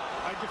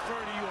 I defer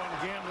to you on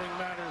gambling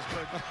matters,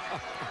 but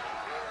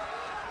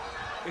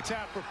it's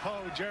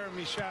apropos.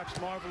 Jeremy Schaap's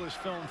marvelous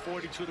film,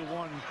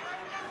 42-1.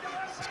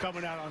 It's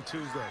coming out on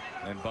Tuesday.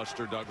 And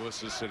Buster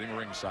Douglas is sitting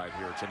ringside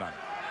here tonight.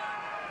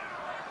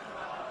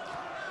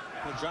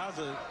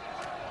 Pedraza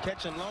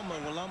catching Loma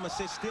when Loma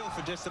sits still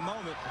for just a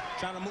moment,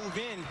 trying to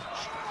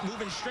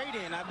moving straight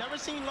in. I've never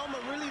seen Loma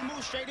really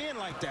move straight in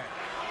like that,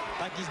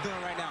 like he's doing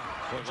right now.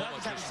 Well,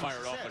 Loma just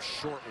fired off a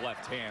short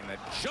left hand that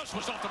just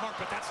was off the mark,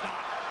 but that's not.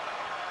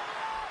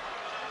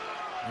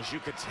 As you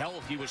could tell,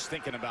 he was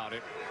thinking about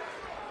it,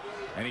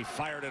 and he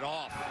fired it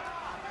off.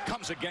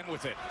 Comes again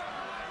with it.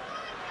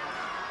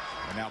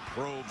 And now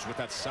probes with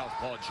that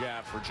southpaw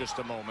jab for just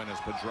a moment as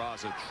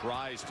Pedraza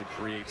tries to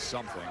create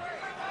something.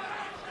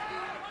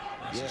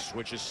 As he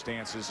switches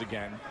stances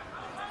again.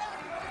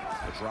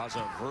 Pedraza,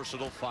 a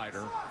versatile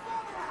fighter.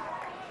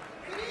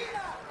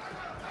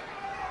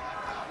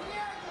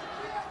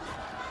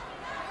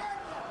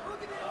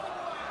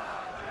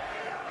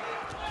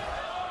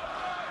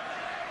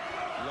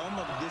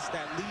 Loma gets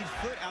that lead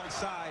foot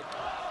outside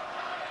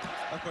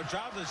of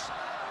Pedraza's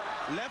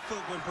left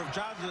foot when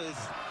Pedraza is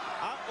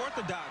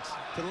unorthodox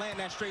to land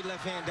that straight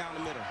left hand down the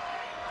middle.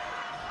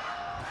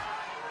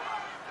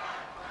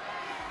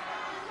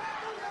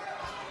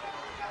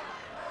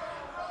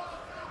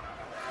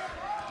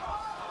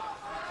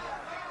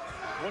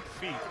 What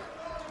feet?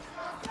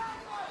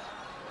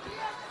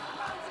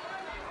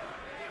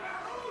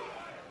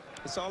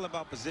 It's all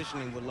about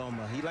positioning with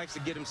Loma. He likes to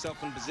get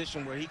himself in a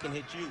position where he can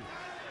hit you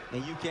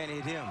and you can't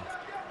hit him.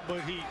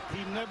 But he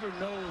never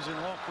knows an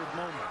awkward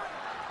moment.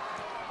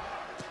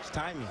 It's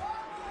timing.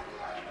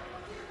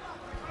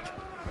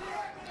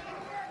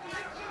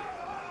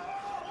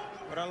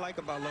 What I like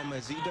about Loma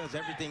is he does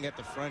everything at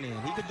the front end.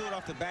 He could do it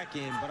off the back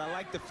end, but I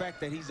like the fact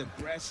that he's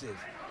aggressive.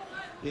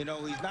 You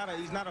know, he's not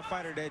a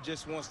fighter that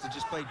just wants to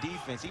just play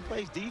defense. He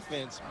plays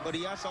defense, but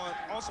he also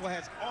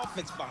has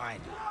offense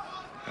behind it.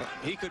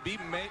 He could be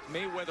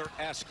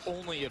Mayweather-esque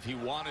only if he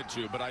wanted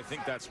to, but I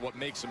think that's what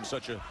makes him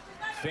such a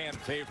fan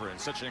favorite and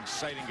such an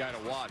exciting guy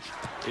to watch,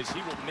 is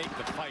he will make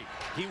the fight.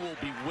 He will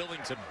be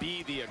willing to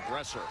be the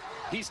aggressor.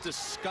 He's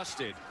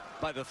disgusted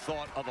by the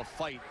thought of a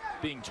fight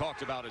being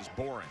talked about as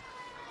boring.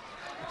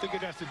 I think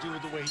it has to do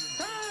with the way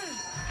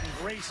he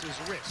embraces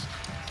risk.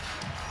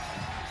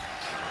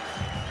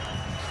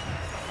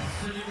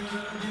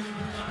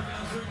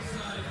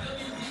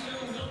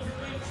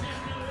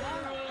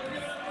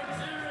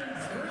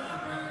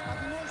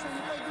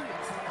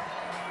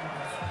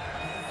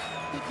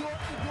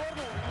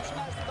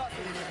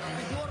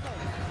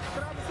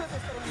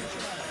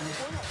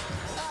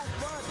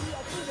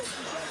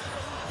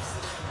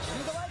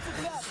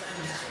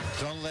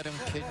 Don't let him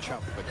catch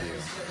up with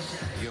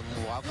you. You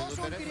move up a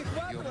little bit,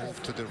 you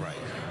move to the right.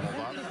 Move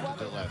up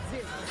to the left.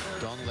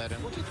 Don't let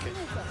him catch.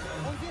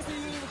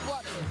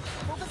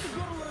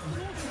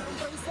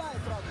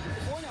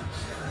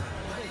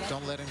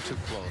 Don't let him too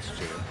close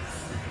to you.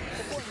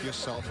 Keep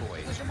yourself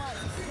away.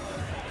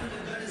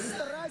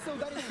 Старайся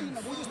ударить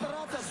сильно. Будешь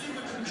стараться,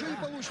 ничего не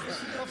получится.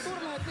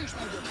 Повторно отлично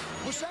идет.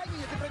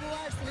 Вышагивание ты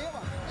пробиваешь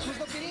слева,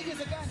 нужно передний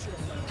заканчивать.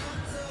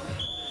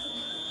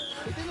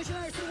 И ты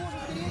начинаешь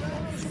тревожить передний,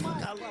 он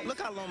нажимает. Look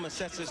how Loma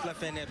sets his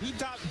left hand up. He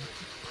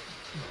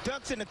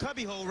ducks in the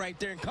cubby hole right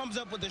there and comes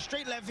up with a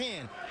straight left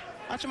hand.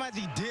 Watch him as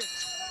he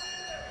dips.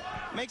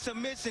 Makes a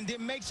miss and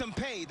then makes him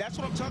pay. That's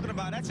what I'm talking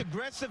about. That's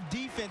aggressive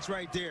defense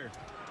right there.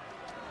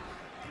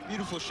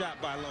 Beautiful shot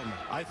by Loma.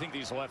 I think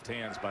these left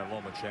hands by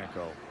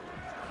Lomachenko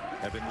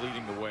have been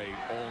leading the way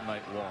all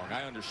night long.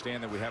 I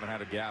understand that we haven't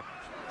had a gap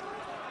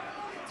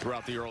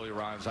throughout the early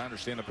rounds. I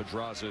understand that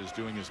Pedraza is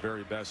doing his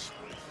very best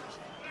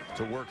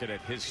to work it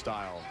at his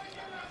style.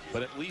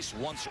 But at least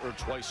once or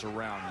twice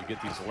around, you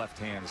get these left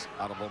hands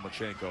out of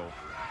Lomachenko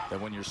that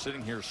when you're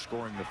sitting here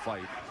scoring the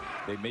fight,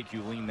 they make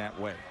you lean that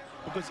way.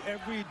 Because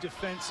every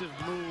defensive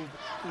move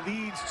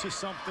leads to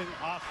something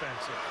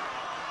offensive.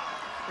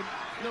 And,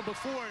 you know,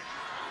 before,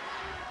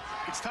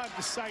 it's time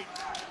to cite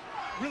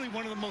really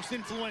one of the most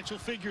influential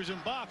figures in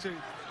boxing,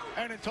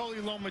 Anatoly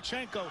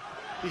Lomachenko.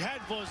 He had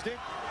Vozdik,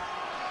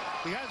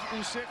 he has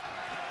Usyk,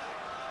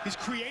 he's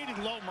created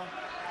Loma.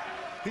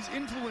 His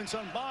influence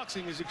on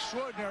boxing is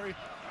extraordinary,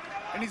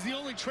 and he's the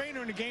only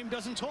trainer in the game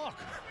doesn't talk.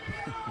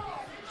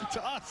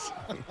 to us.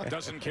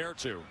 Doesn't care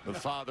to. The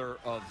father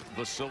of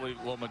Vasiliy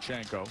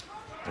Lomachenko,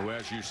 who,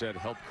 as you said,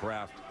 helped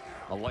craft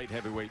a light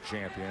heavyweight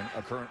champion,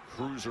 a current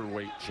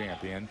cruiserweight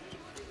champion,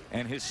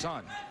 and his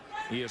son,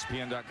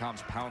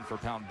 ESPN.com's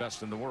pound-for-pound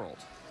best in the world.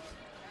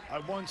 I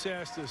once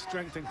asked the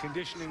strength and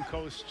conditioning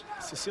coach,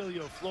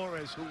 Cecilio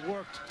Flores, who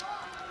worked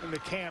in the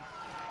camp,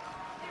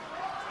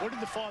 what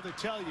did the father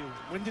tell you?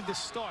 When did this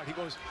start? He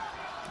goes,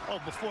 oh,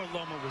 before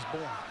Loma was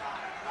born.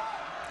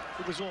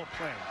 It was all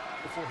planned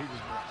before he was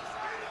born.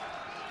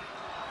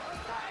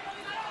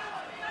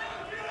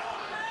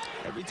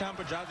 Every time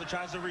Pedraza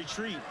tries to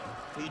retreat,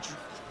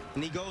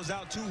 and he goes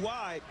out too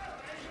wide,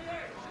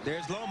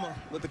 there's Loma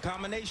with the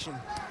combination.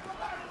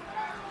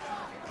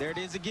 There it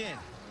is again.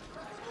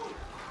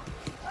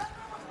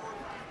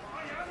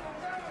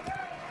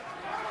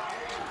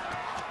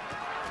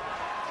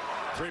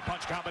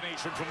 Three-punch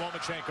combination from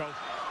Lomachenko.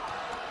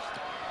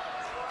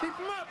 Keep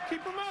him up,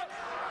 keep him up.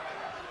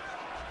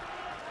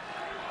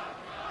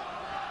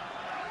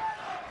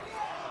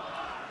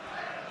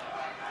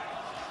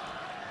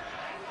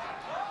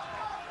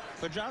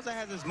 Pedraza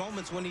has his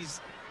moments when he's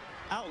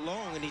out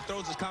long and he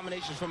throws his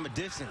combinations from a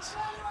distance.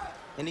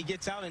 And he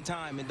gets out in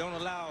time and don't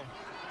allow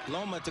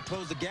Loma to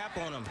close the gap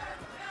on him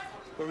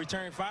for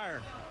return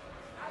fire.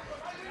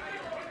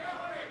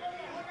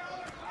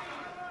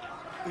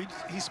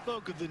 He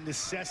spoke of the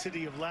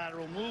necessity of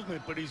lateral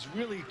movement, but he's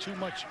really too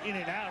much in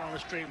and out on a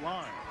straight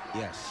line.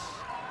 Yes.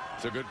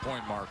 It's a good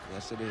point, Mark.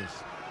 Yes, it is.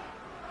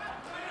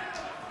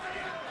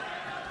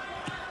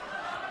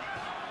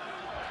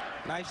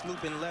 Nice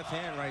looping left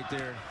hand right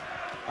there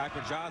by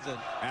Pedraza.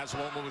 As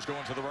Loma was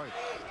going to the right.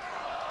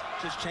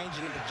 Just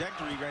changing the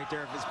trajectory right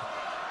there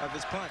of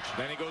his punch.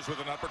 Then he goes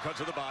with an uppercut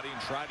to the body and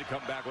tried to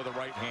come back with a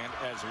right hand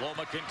as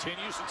Loma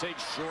continues to take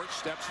short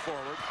steps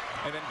forward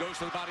and then goes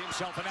to the body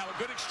himself. And now a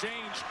good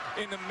exchange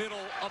in the middle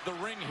of the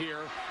ring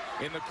here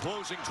in the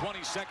closing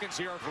 20 seconds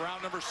here of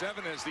round number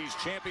 7 as these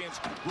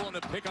champions willing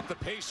to pick up the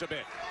pace a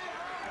bit.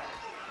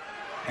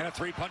 And a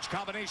three-punch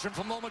combination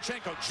from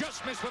Lomachenko.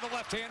 Just missed with a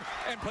left hand,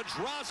 and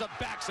Pedraza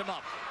backs him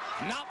up.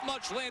 Not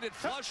much landed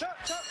flush,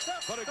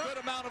 but a good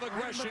amount of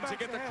aggression to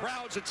get the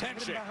crowd's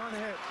attention.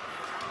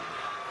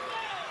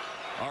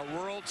 Our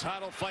world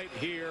title fight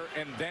here,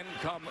 and then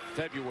come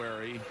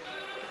February,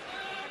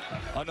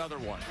 another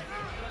one.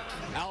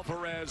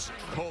 Alvarez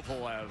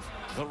Kovalev,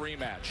 the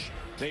rematch.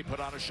 They put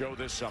on a show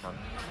this summer.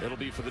 It'll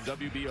be for the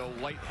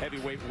WBO light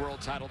heavyweight world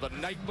title the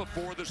night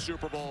before the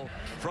Super Bowl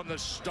from the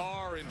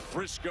Star in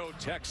Frisco,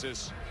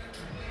 Texas.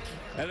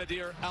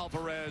 Elidir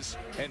Alvarez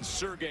and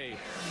Sergey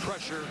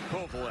Crusher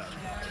Kovalev.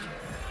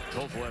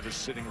 Kovalev is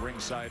sitting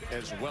ringside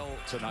as well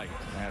tonight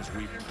as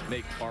we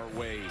make our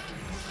way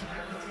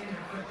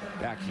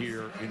back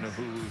here in the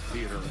Hulu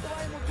Theater.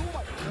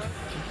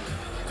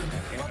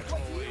 And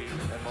Anatoly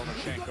and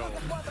Lomachenko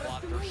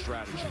plot their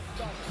strategy.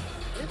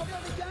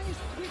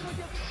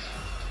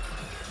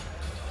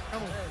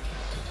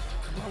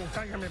 Vamos,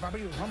 cárgame,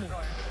 papillo, vamos.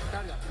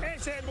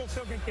 Ese es el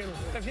boxeo que quiero.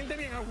 ¿Te sientes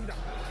bien, Agüita?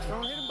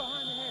 Don't hit him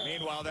behind the head.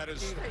 Meanwhile, that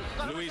is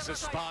Luis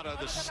Espada,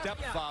 the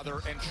stepfather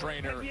and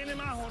trainer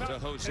to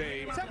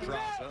Jose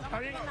Pedraza.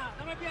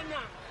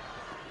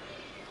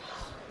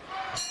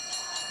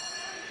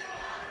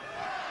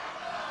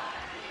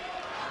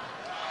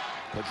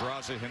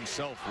 Pedraza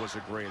himself was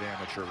a great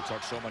amateur. We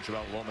talk so much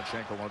about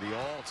Lomachenko, one of the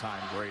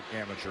all-time great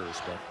amateurs,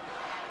 but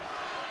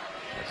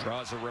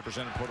Pedraza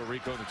represented Puerto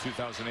Rico in the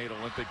 2008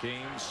 Olympic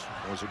Games,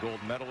 was a gold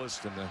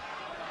medalist in the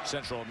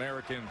Central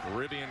American,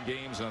 Caribbean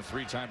Games, and a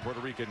three-time Puerto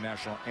Rican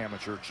national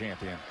amateur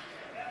champion.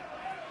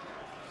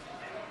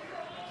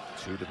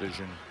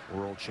 Two-division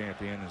world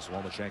champion as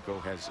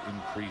Lomachenko has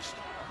increased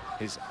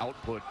his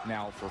output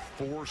now for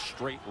 4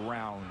 straight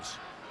rounds.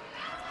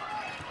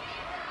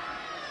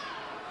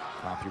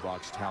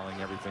 CompuBox tallying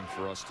everything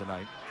for us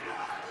tonight.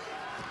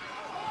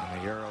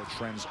 And the arrow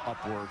trends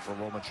upward for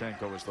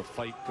Lomachenko as the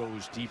fight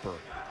goes deeper.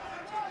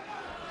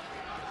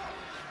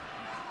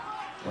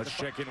 Let's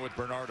check in with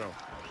Bernardo.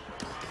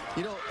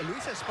 You know,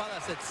 Luis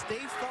Espada said, stay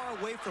far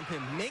away from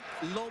him. Make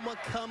Loma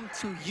come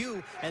to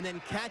you and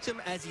then catch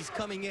him as he's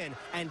coming in.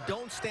 And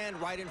don't stand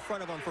right in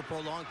front of him for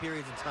prolonged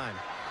periods of time.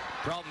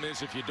 Problem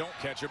is, if you don't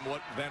catch him,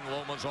 what then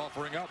Loma's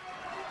offering up?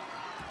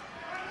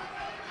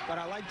 But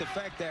I like the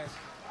fact that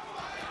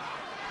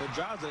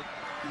Pedraza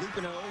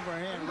looping an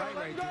overhand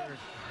right there.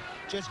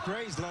 Just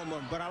grazed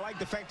Loma, but I like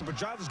the fact that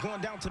Pedraza's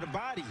going down to the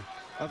body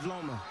of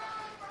Loma.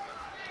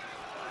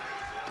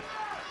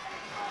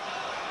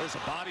 There's a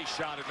body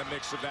shot in the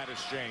mix of that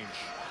exchange.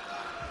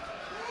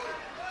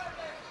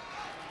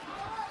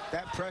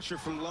 That pressure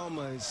from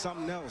Loma is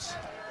something else.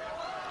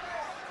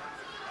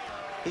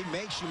 He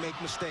makes you make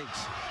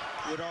mistakes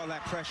with all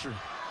that pressure.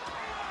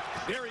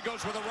 There he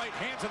goes with a right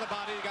hand to the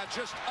body. He got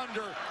just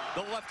under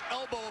the left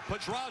elbow of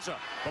Pedraza.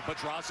 But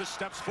Pedraza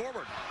steps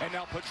forward. And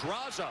now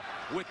Pedraza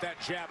with that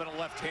jab and a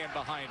left hand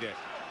behind it.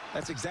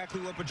 That's exactly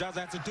what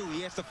Pedraza has to do.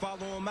 He has to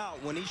follow him out.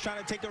 When he's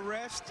trying to take a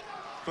rest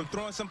from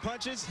throwing some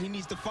punches, he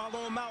needs to follow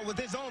him out with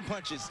his own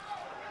punches.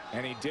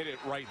 And he did it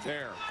right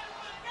there.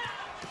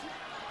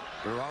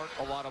 There aren't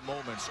a lot of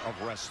moments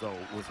of rest, though,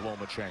 with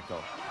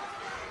Lomachenko.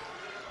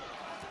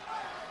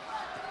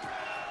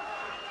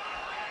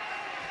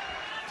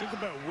 Think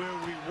about where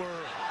we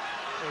were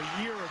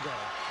a year ago.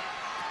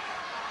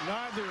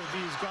 Neither of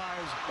these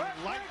guys were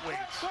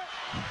lightweights.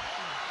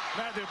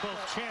 Now they're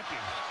both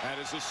champions. That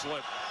is a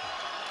slip.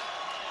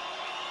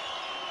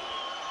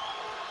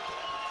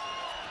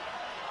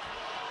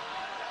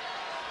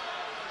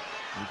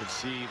 You can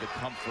see the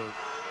comfort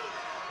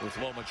with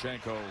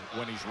Lomachenko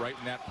when he's right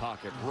in that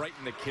pocket, right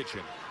in the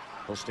kitchen.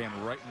 He'll stand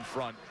right in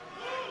front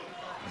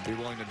and be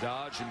willing to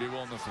dodge and be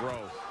willing to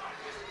throw.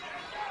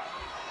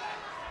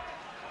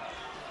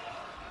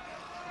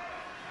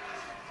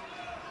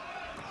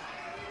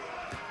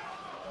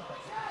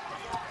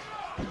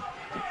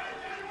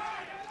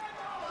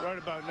 Right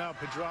about now,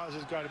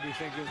 Pedraza's got to be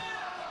thinking,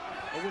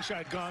 I wish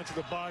I'd gone to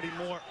the body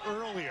more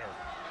earlier.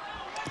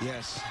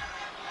 Yes.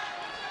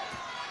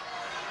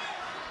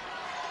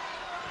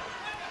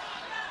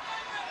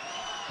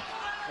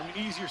 I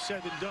mean, easier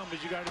said than done,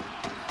 but you got to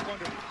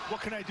wonder,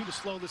 what can I do to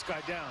slow this guy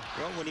down?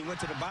 Well, when he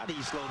went to the body,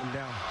 he slowed him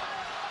down.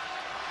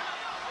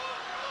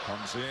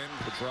 Comes in,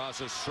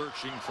 Pedraza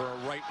searching for a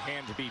right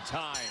hand to be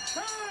timed.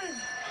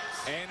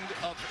 End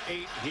of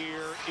 8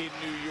 here in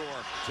New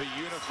York to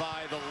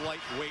unify the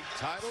lightweight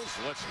titles.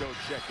 Let's go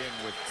check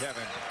in with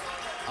Kevin,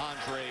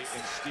 Andre,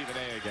 and Stephen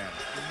A. again.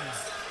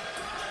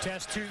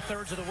 Test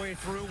 2/3 of the way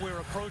through. We're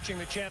approaching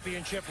the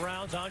championship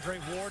rounds. Andre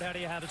Ward, how do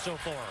you have it so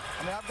far?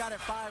 I mean, I've got it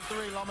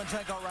 5-3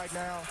 Lomachenko right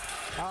now.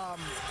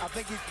 I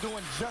think he's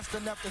doing just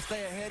enough to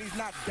stay ahead. He's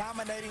not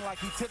dominating like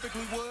he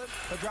typically would.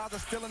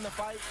 Pedraza's still in the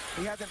fight.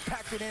 He hasn't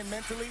packed it in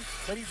mentally,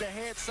 but he's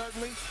ahead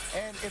certainly.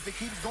 And if it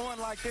keeps going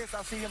like this,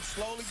 I see him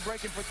slowly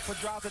breaking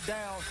Pedraza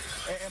down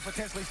and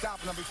potentially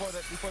stopping him before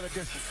the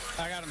distance.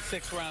 I got him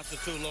 6 rounds to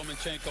 2.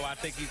 Lomachenko, I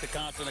think he's the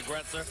constant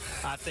aggressor.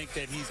 I think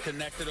that he's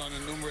connected on the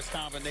numerous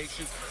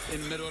combinations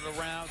in the middle of the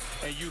round,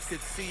 and you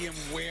could see him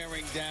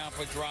wearing down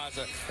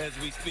Pedraza as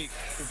we speak.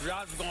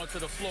 Pedraza's going to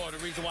the floor. The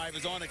reason why he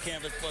was on the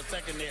canvas for a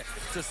second there,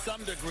 to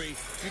some degree,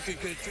 you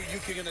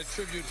can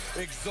attribute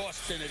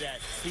exhaustion to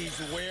that. He's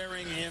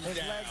wearing him down.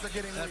 His legs are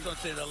getting weak. That's what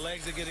I'm saying. The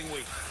legs are getting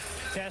weak.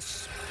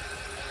 Tess,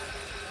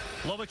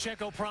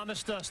 Lomachenko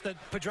promised us that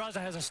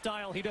Pedraza has a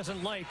style he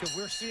doesn't like.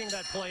 We're seeing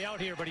that play out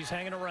here, but he's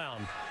hanging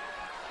around.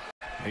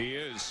 He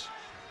is.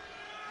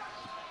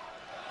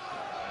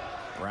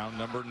 Round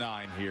number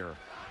 9 here.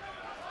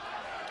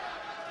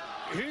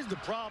 Here's the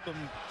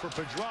problem for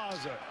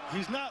Pedraza.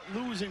 He's not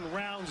losing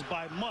rounds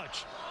by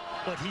much,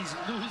 but he's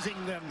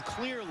losing them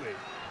clearly.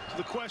 So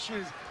the question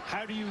is,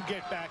 how do you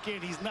get back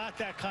in? He's not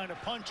that kind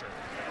of puncher.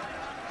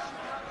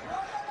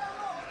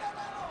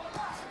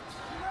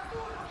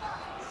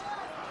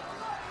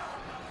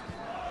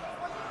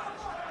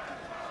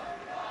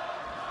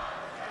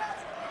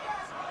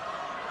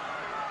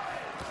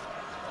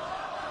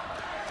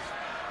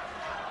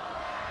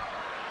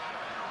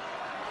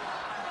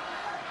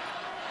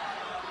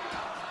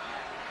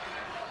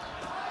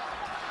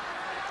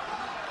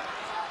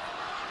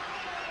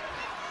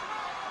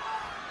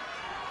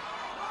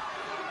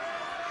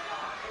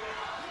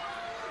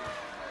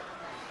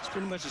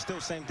 Pretty much it's still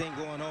the same thing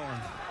going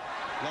on.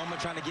 Loma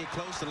trying to get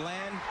close to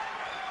land.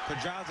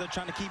 Pedraza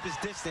trying to keep his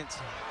distance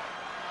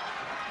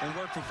and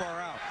work from far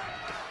out.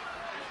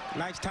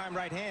 Nice time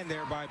right hand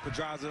there by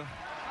Pedraza.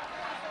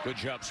 Good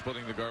job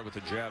splitting the guard with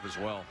the jab as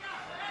well.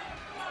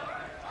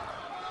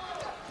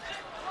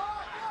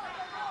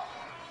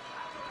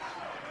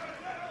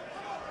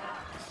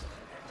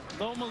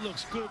 Loma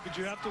looks good, but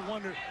you have to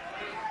wonder,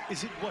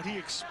 is it what he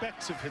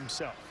expects of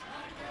himself?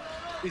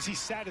 Is he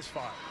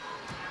satisfied?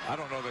 I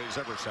don't know that he's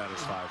ever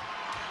satisfied.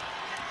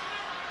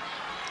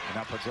 And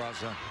now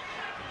Pedraza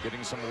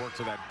getting some work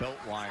to that belt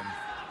line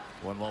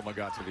when Loma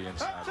got to the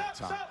inside of the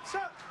top.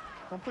 Stop.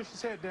 Don't push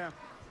his head down.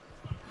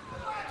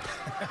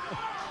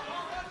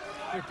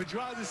 If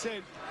Pedraza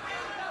said,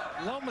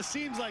 Loma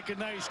seems like a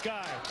nice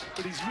guy,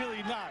 but he's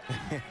really not.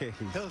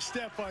 He'll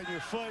step on your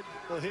foot.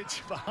 He'll hit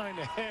you behind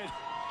the head.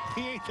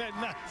 He ain't that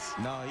nice.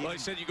 No, well, he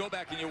said you go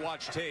back and you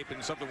watch tape,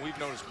 and something we've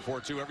noticed before,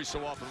 too. Every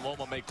so often,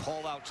 Loma may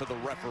call out to the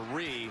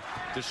referee,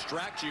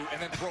 distract you, and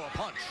then throw a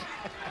punch.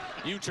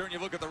 You turn, you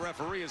look at the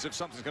referee as if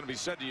something's going to be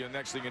said to you, and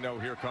next thing you know,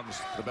 here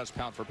comes the best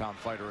pound-for-pound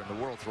fighter in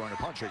the world throwing a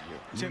punch at you.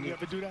 Tim, you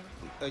ever do that?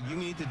 You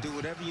need to do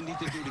whatever you need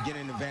to do to get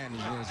an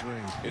advantage in this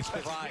ring. It's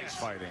prize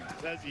fighting,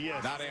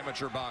 yes. Not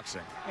amateur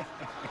boxing.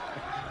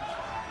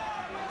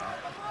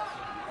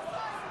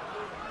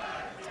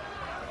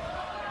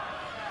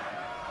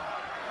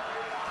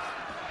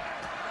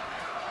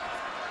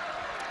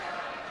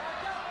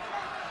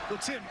 Well,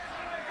 Tim,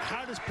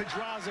 how does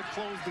Pedraza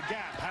close the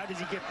gap? How does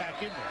he get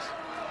back in this?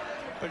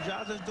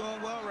 Pedraza's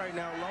doing well right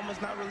now. Loma's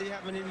not really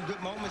having any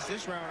good moments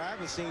this round. I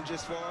haven't seen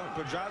just far.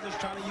 Pedraza's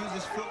trying to use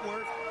his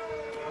footwork,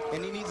 and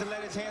he needs to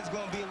let his hands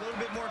go and be a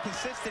little bit more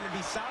consistent and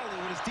be solid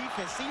with his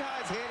defense. See how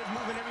his head is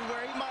moving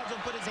everywhere? He might as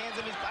well put his hands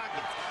in his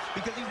pockets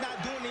because he's not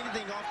doing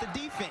anything off the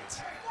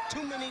defense.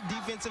 Too many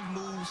defensive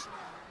moves.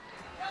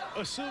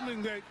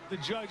 Assuming that the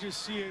judges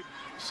see it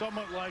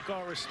somewhat like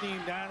our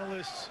esteemed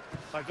analysts,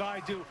 like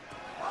I do,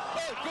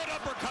 Oh, good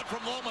uppercut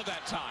from Loma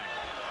that time.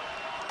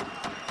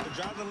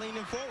 Pedraza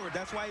leaning forward.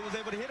 That's why he was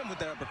able to hit him with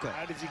that uppercut.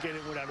 How does he get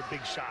it without a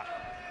big shot?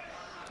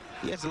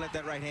 He has to let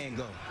that right hand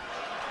go.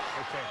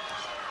 Okay.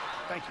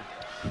 Thank you.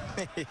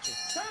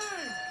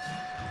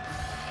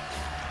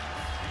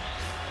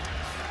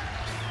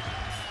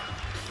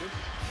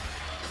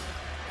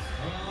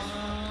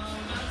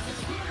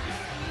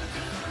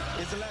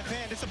 It's a left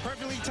hand. It's a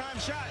perfectly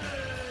timed shot.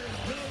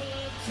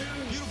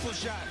 Beautiful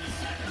shot.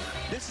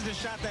 This is a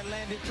shot that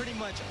landed pretty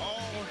much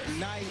all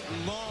night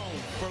long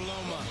for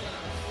Loma.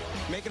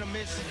 Making a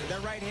miss.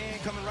 That right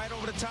hand coming right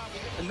over the top.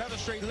 Another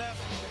straight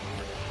left.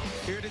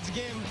 Here it is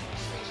again.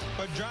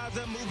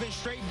 Pedraza moving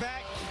straight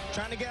back.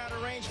 Trying to get out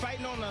of range.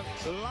 Fighting on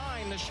the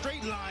line, the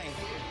straight line.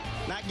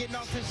 Not getting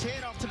off his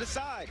head off to the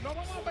side.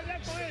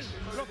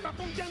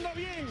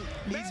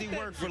 Easy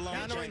work for Loma.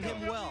 Countering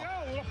him well.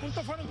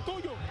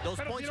 Those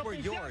points were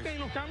yours.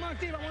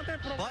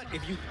 But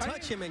if you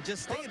touch him and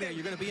just stay there,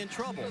 you're going to be in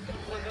trouble.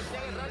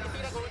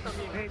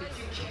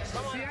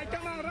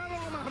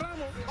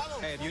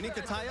 Hey, if you need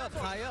to tie up,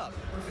 tie up.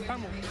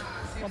 Come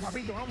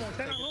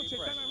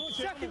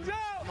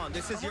on,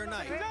 this is your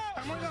night.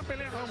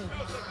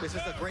 This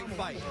is a great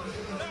fight.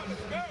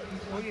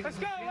 Let's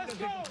go, let's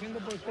go.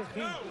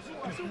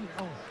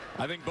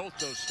 I think both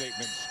those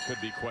statements could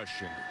be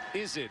questioned.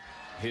 Is it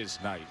his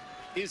night?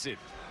 Is it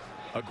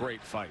a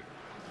great fight?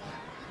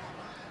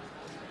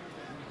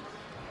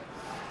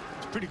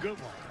 It's a pretty good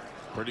one.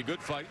 Pretty good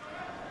fight.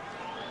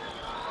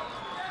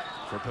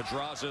 For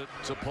Pedraza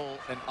to pull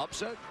an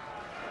upset,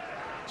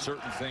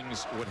 certain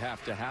things would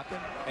have to happen,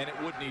 and it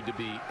would need to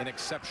be an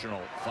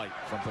exceptional fight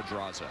from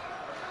Pedraza.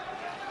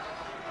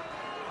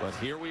 But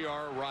here we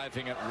are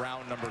arriving at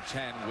round number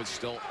 10 with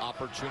still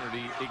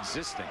opportunity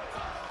existing.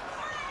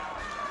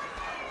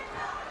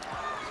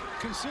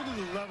 Consider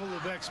the level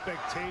of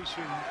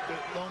expectation that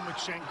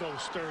Lomachenko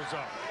stirs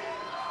up.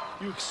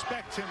 You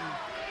expect him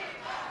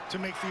to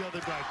make the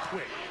other guy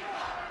quit.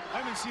 I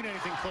haven't seen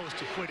anything close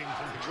to quitting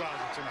from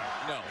Pedraza tonight.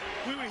 No.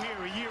 We were here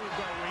a year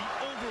ago where he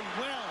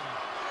overwhelmed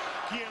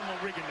Guillermo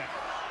Rigondeaux.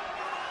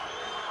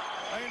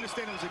 I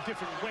understand it was a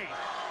different weight,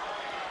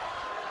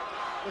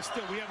 but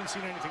still, we haven't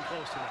seen anything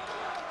close to that.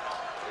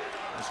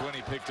 That's when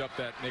he picked up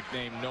that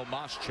nickname,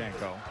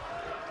 Lomachenko.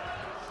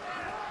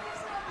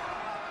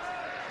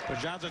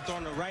 Pedraza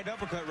throwing the right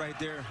uppercut right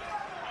there.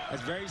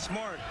 That's very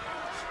smart.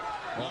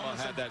 Loma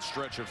had that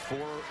stretch of 4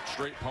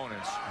 straight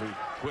opponents who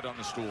quit on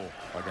the stool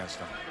against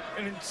him.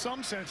 And in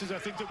some senses, I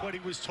think that what he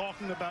was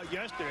talking about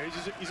yesterday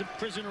is he's a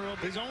prisoner of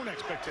his own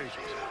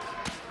expectations.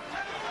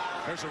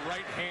 There's a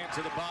right hand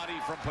to the body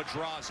from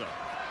Pedraza.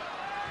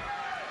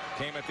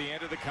 Came at the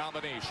end of the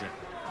combination.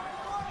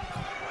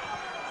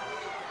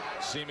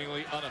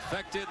 Seemingly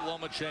unaffected,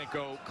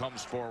 Lomachenko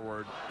comes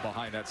forward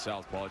behind that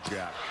southpaw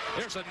jab.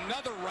 There's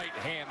another right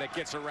hand that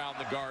gets around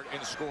the guard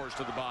and scores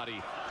to the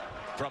body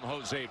from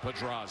Jose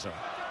Pedraza.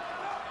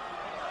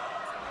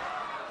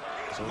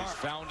 So he's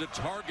found a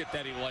target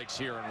that he likes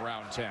here in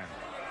round 10.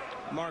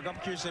 Mark, I'm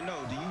curious to know,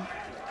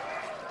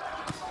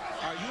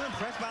 are you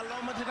impressed by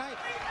Loma tonight,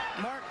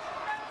 Mark?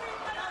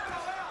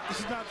 This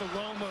is not the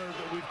Loma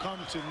that we've come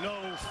to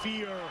know,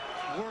 fear,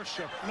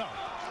 worship. No.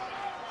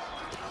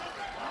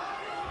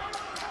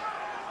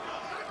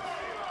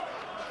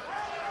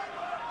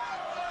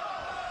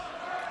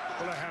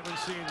 But I haven't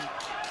seen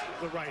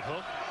the right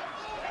hook,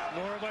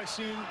 nor have I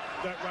seen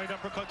that right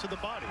uppercut to the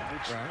body,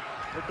 which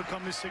have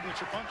become his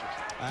signature punches.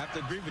 I have to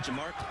agree with you,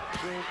 Mark.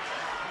 So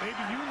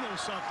maybe you know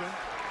something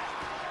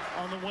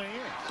on the way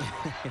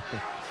in.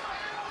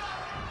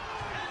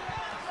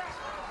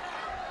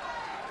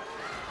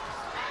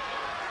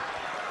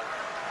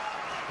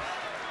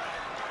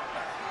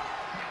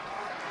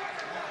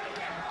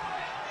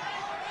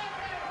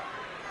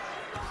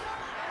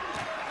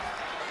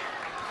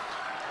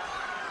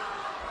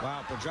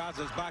 Wow,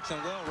 Pedraza's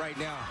boxing well right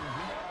now.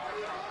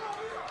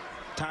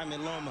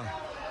 Timing Loma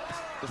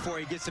before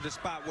he gets to the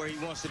spot where he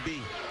wants to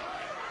be.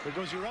 There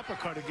goes your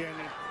uppercut again.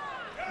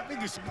 I think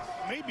this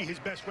may be his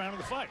best round of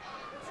the fight.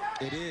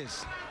 It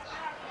is.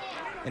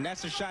 And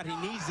that's the shot he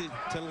needs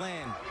to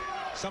land.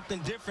 Something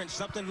different,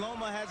 something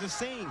Loma hasn't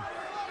seen.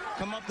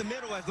 Come up the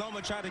middle as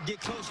Loma try to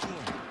get close to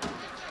him.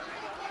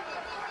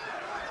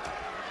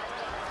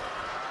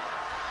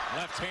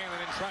 Left hand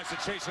and then tries to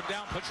chase him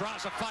down.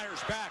 Pedraza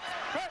fires back.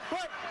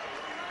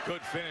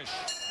 Good finish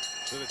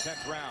to the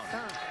 10th round.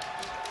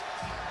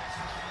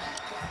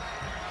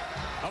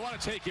 I want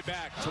to take you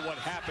back to what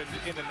happened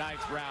in the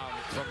 9th round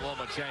from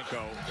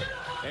Lomachenko.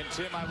 And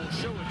Tim, I will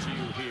show it to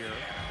you here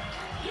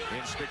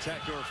in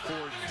spectacular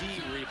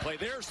 4D replay.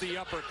 There's the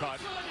uppercut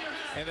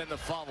and then the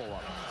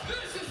follow-up.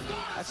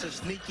 That's a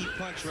sneaky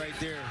punch right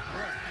there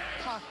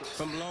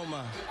from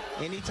Loma.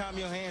 Anytime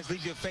your hands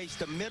leave your face,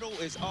 the middle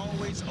is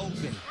always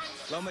open.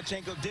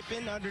 Lomachenko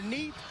dipping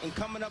underneath and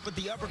coming up with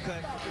the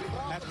uppercut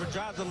as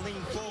Pedraza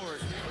lean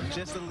forward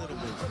just a little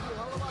bit.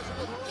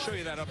 Show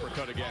you that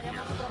uppercut again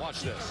here.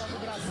 Watch this.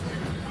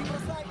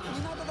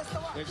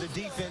 There's the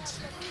defense.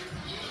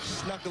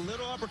 Snuck a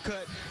little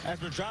uppercut as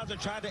Pedraza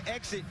tried to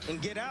exit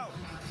and get out.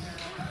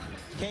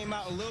 came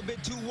out a little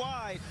bit too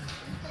wide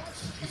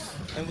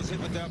and was hit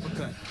with the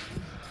uppercut.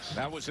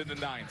 That was in the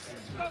 9th.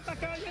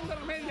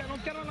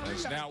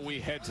 As now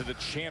we head to the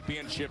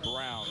championship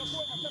rounds.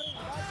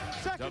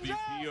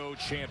 WBO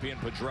champion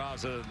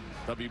Pedraza,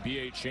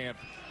 WBA champ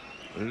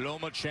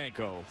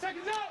Lomachenko,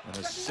 and a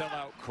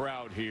sellout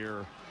crowd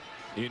here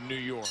in New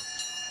York.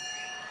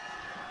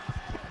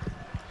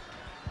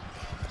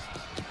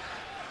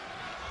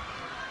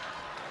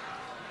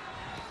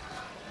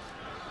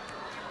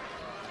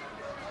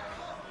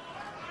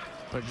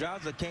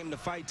 Pedraza came to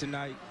fight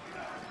tonight.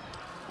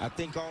 I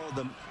think all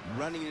the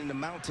running in the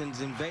mountains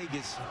in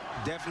Vegas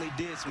definitely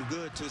did some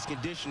good to his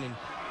conditioning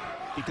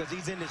because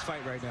he's in this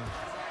fight right now.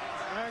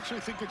 I actually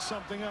think it's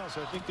something else.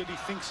 I think that he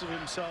thinks of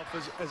himself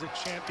as a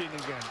champion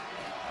again.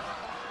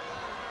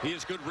 He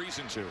has good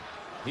reason to.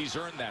 He's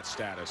earned that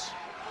status.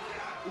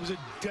 It was a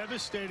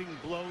devastating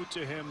blow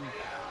to him,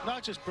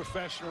 not just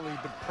professionally,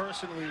 but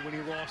personally when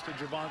he lost to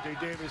Gervonta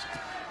Davis.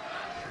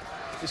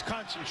 His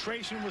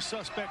concentration was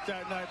suspect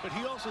that night, but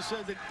he also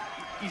said that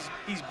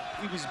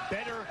he was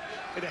better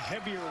at a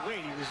heavier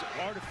weight. He was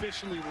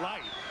artificially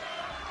light.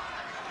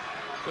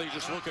 Well, you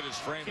just look at his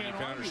frame and you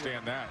can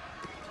understand that.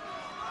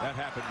 That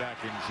happened back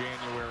in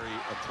January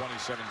of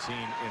 2017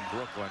 in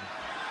Brooklyn.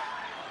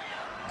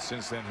 And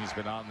since then, he's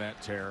been on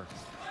that tear.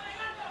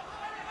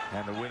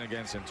 And the win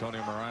against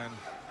Antonio Moran.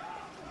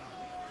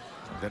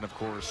 And then, of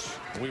course,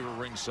 we were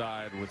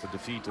ringside with the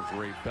defeat of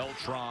Ray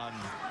Beltran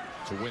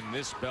to win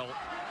this belt.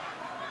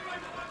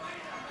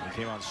 He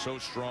came on so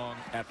strong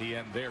at the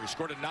end there. He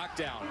scored a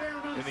knockdown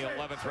in the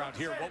 11th round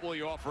here. What will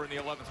he offer in the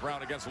 11th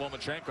round against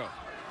Lomachenko?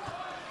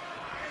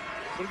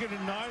 But again,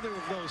 in neither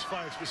of those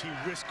fights was he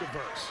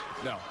risk-averse.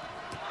 No.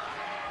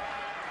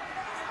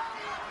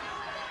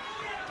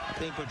 I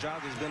think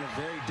Pedraza's been a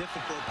very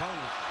difficult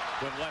opponent.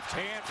 Good left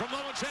hand from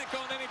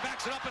Lomachenko, and then he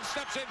backs it up and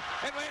steps in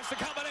and lands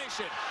the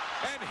combination.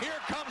 And here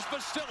comes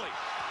Vasiliy.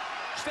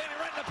 Standing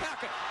right in the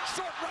pocket.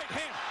 Short right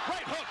hand,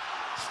 right hook.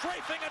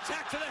 Strafing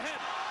attack to the head.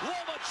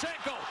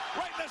 Lomachenko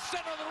right in the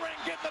center of the ring,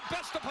 getting the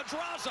best of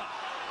Pedraza.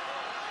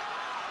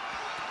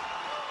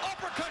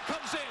 Uppercut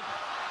comes in.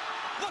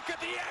 Look at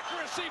the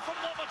accuracy from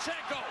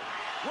Lomachenko.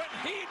 When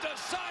he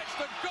decides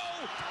to go,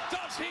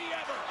 does he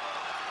ever?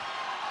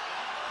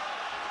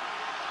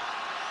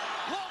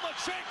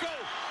 Lomachenko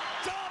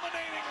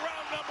dominating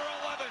round number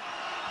 11.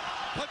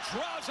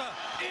 Pedraza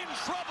in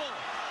trouble.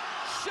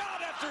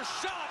 Shot after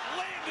shot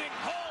landing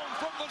home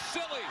from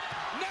Vasiliy.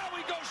 Now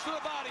he goes to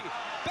the body.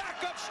 Back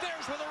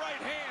upstairs with the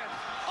right hand.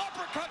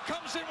 Uppercut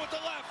comes in with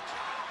the left.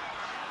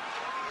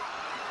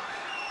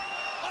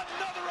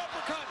 Another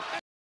uppercut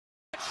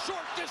at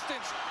short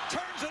distance.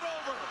 Turns it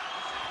over.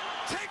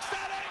 Takes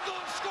that angle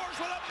and scores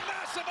with a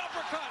massive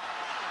uppercut.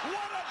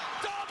 What a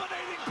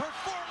dominating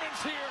performance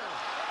here.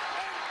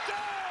 And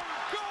down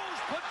goes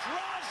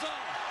Pedraza.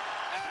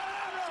 An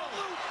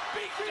absolute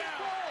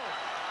beatdown.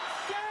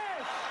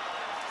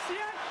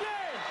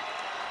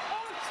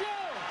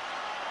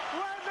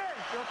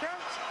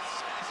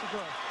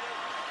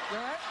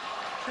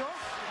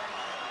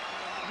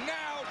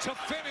 Now to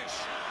finish,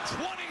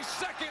 20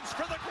 seconds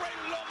for the great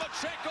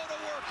Lomachenko to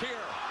work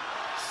here.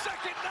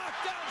 Second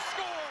knockdown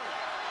score.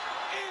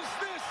 Is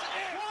this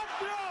it?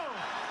 4,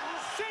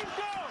 5,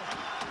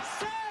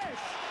 6,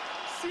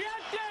 7, 8,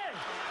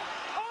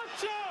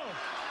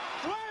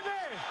 9.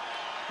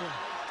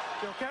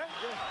 You okay?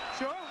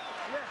 Sure?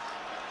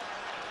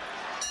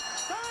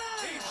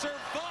 He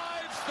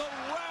survives the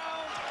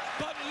round,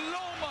 but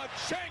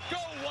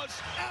Lomachenko was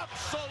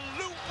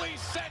absolutely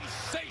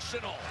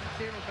sensational.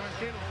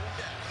 Tranquilo.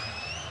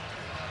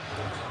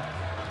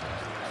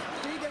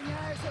 Ты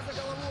гоняешься за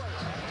головой.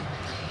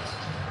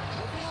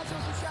 Вот ты начал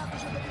сейчас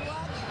уже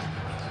добивать,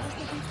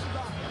 нужно бить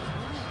сюда.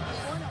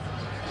 Понял?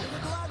 Ты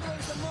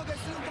выкладываешься, много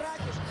сил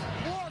тратишь.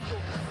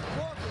 Воздух,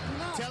 не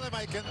надо. Tell him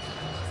I can.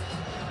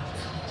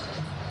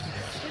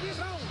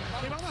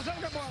 Y vamos a hacer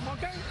lo que podamos,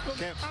 ¿ok?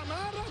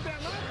 Amárrate.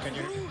 Can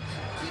you?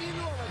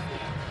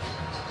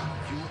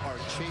 You are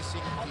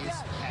chasing his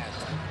head,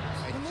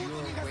 and you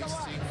are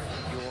wasting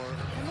your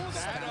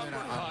stamina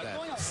on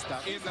that.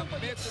 Stop. In the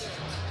midst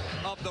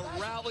of the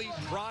rally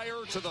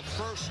prior to the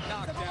first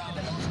knockdown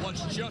was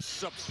just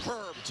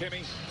superb,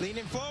 Timmy.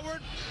 Leaning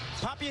forward,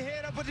 pop your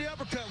head up with the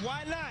uppercut.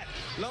 Why not?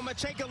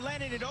 Lomachenko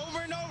landed it over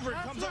and over.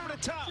 It comes over the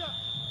top.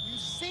 You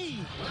see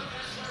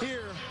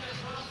here,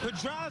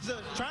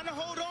 Pedraza trying to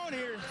hold on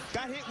here.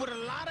 Got hit with a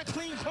lot of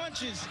clean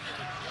punches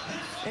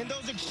in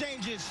those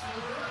exchanges.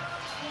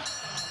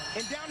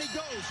 And down he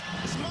goes.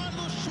 Smart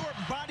little short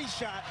body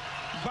shot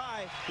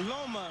by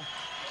Loma.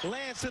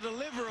 Lands to the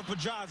liver of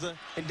Pedraza,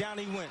 and down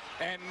he went.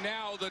 And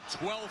now the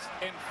 12th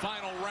and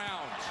final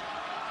round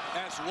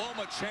as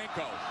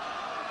Lomachenko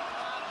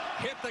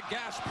hit the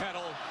gas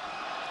pedal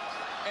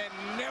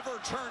and never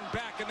turned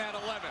back in that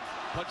 11th.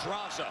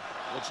 Pedraza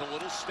looks a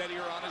little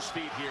steadier on his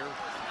feet here,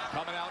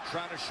 coming out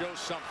trying to show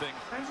something.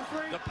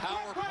 The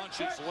power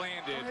punches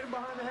landed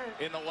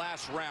in the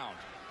last round.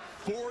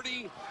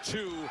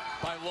 42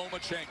 by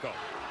Lomachenko.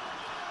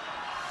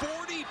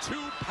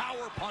 42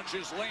 power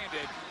punches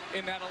landed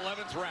in that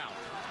 11th round.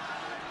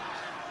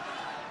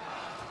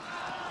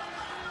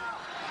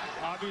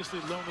 Obviously,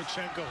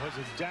 Lomachenko has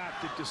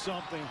adapted to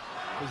something,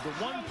 because the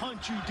one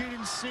punch you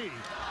didn't see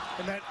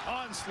in that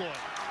onslaught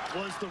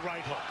was the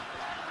right hook.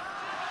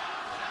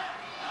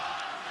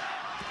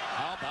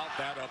 How about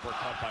that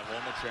uppercut by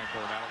Lomachenko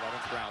in that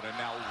 11th round? And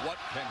now what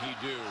can he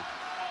do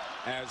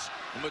as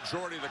the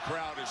majority of the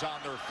crowd is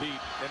on their feet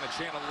and the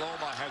chant of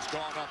Loma has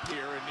gone up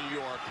here in New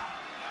York?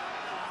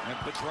 And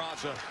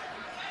Pedraza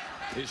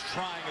is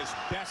trying as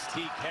best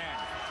he can.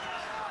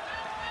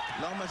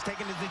 Loma's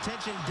taking his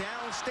attention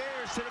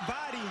downstairs to the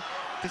body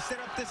to set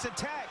up this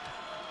attack.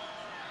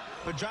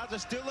 Pedraza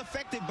still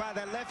affected by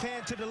that left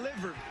hand to the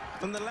liver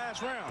from the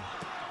last round.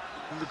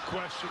 And the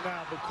question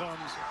now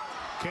becomes,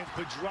 can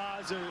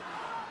Pedraza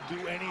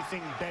do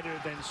anything better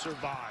than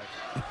survive?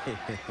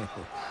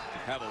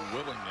 Have a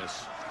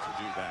willingness to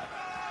do that.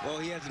 Well,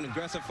 he has an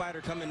aggressive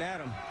fighter coming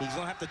at him. He's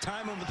gonna have to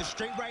time him with a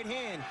straight right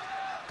hand,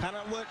 kind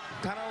of like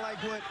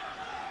what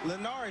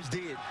Linares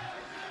did.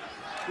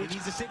 He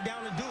needs to sit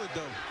down and do it,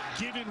 though.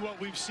 Given what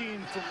we've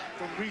seen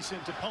from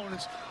recent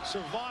opponents,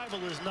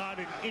 survival is not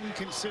an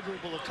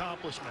inconsiderable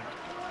accomplishment.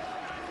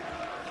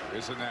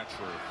 Isn't that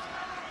true?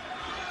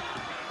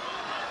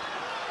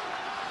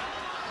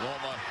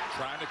 Loma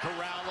trying to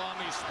corral him.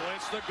 He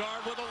splits the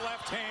guard with a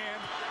left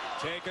hand.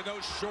 Taking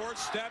those short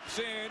steps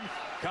in.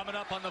 Coming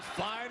up on the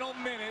final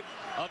minute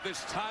of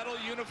this title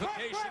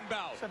unification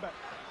bout.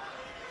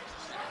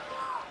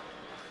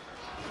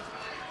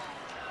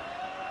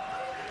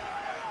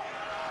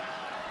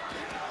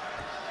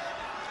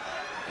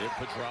 Give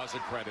Pedraza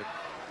credit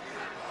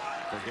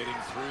for getting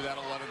through that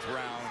 11th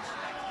round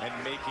and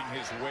making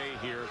his way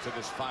here to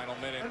this final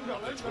minute of the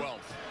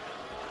 12th.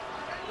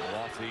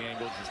 Off the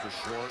angle, just a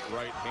short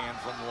right hand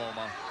from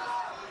Loma.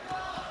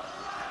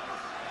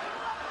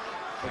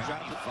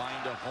 Can he find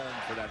a home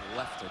for that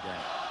left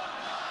again?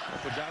 Well,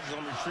 Pedraza's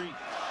on retreat.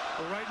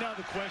 Well, right now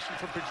the question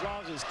for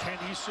Pedraza is, can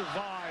he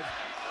survive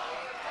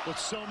what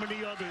so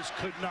many others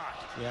could not?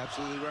 You're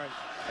absolutely right.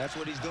 That's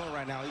what he's doing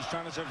right now. He's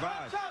trying to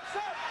survive.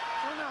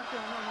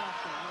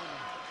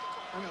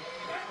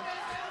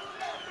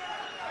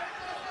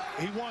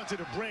 He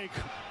wanted a break.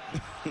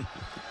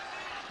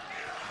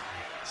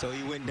 So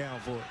he went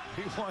down for it.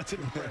 He wanted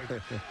a break.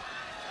 The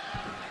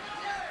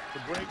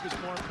break is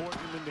more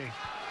important than me.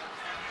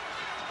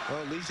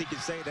 Well, at least he can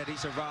say that he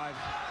survived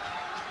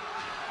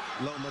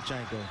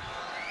Lomachenko.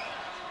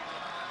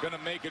 Gonna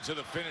make it to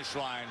the finish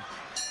line.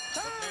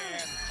 But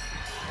man,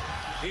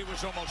 he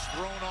was almost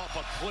thrown off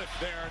a cliff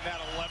there in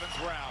that 11th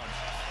round.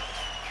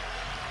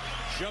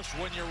 Just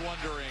when you're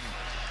wondering,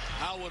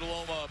 how would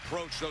Loma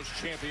approach those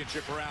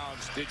championship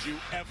rounds? Did you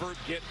ever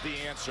get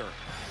the answer?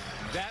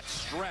 That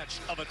stretch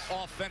of an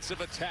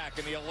offensive attack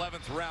in the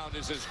 11th round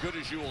is as good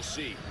as you will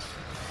see.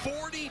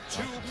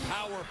 42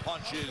 power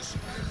punches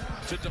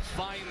to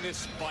define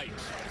this fight.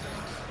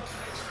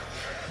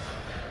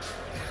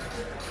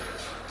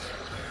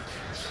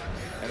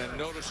 And a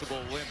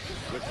noticeable limp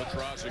with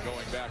Pedraza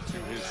going back to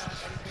his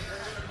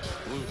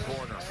blue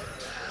corner.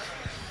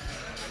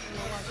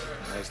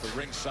 As the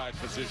ringside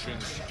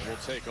physicians will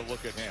take a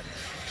look at him.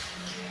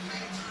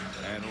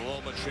 And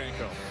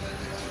Lomachenko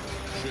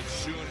should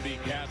soon be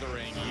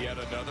gathering yet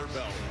another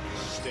belt.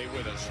 Stay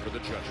with us for the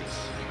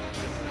judges.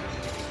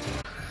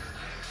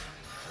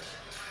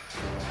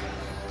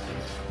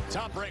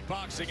 Top Rank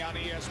Boxing on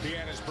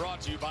ESPN is brought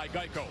to you by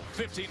Geico.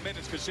 15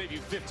 minutes could save you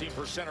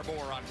 15% or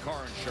more on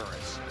car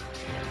insurance.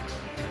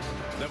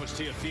 That was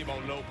Teofimo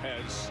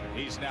Lopez.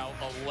 He's now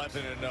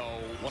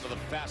 11-0, one of the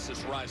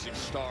fastest rising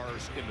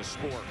stars in the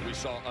sport. We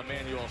saw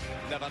Emmanuel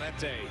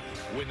Navarrete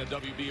win the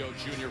WBO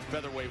Junior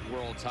Featherweight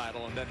World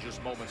title, and then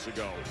just moments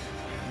ago,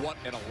 what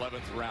an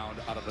 11th round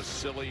out of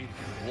Vasiliy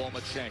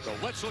Lomachenko.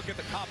 Let's look at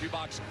the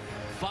CompuBox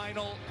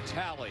final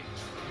tally.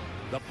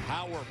 The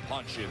power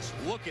punches.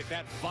 Look at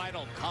that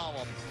final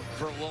column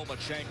for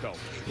Lomachenko.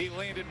 He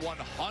landed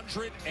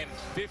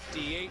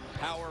 158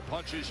 power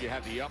punches. You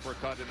had the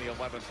uppercut in the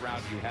 11th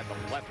round. You had the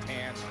left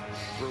hand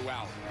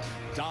throughout.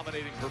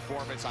 Dominating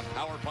performance on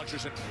power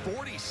punches and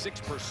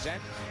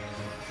 46%.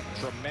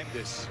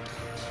 Tremendous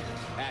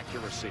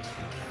accuracy.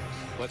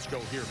 Let's go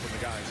hear from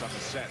the guys on the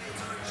set.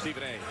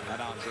 Stephen A.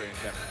 and Andre and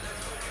Kevin.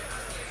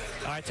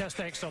 All right, Tess,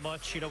 thanks so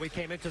much. You know, we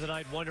came into the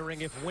night wondering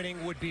if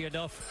winning would be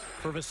enough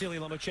for Vasiliy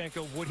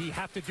Lomachenko. Would he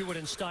have to do it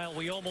in style?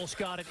 We almost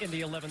got it in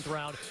the 11th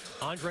round.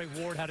 Andre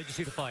Ward, how did you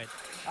see the fight?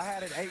 I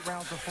had it 8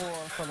 rounds to 4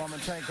 for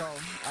Lomachenko.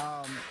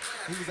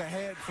 He was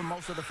ahead for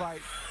most of the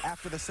fight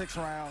after the 6th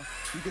round.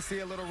 You could see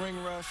a little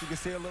ring rush. You could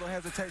see a little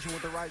hesitation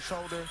with the right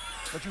shoulder.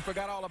 But you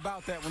forgot all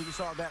about that when you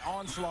saw that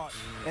onslaught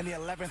in the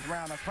 11th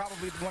round. That's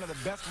probably one of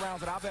the best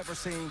rounds that I've ever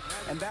seen.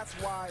 And that's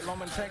why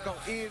Lomachenko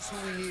is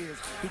who he is.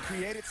 He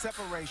created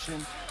separation.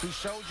 mentioned. He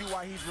showed you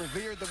why he's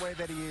revered the way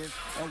that he is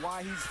and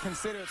why he's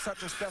considered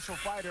such a special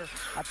fighter.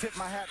 I tip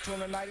my hat to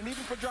him tonight. And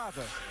even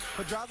Pedraza.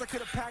 Pedraza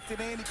could have packed it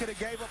in. He could have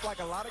gave up like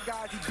a lot of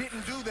guys. He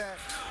didn't do that.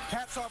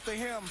 Hats off to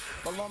him.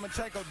 But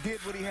Lomachenko did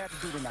what he had to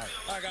do tonight.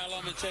 I got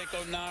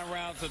Lomachenko 9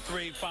 rounds to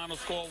 3. Final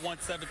score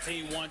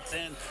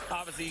 117-110.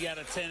 Obviously, he got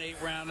a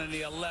 10-8 round in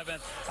the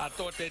 11th. I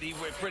thought that he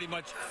pretty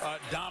much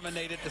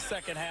dominated the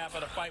second half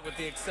of the fight with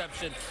the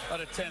exception of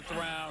the 10th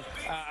round.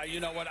 You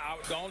know what?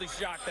 The only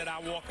shock that I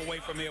walk away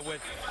from here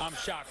with, I'm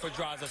shocked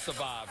Pedraza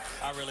survived.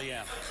 I really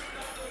am.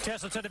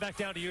 Tess, let's send it back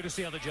down to you to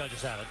see how the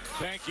judges have it.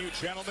 Thank you,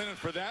 gentlemen. And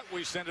for that,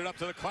 we send it up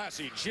to the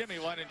classy Jimmy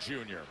Lennon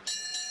Jr.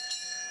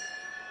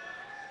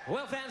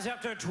 Well, fans,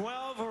 after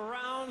 12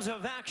 rounds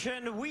of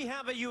action, we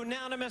have a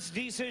unanimous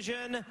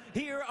decision.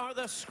 Here are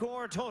the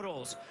score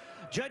totals.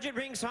 Judge at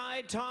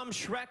ringside, Tom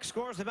Schreck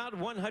scores about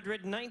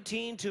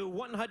 119 to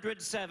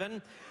 107.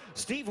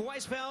 Steve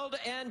Weisfeld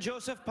and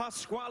Joseph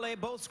Pasquale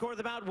both scored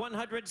about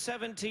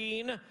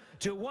 117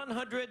 to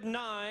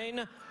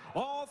 109.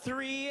 All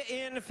three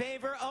in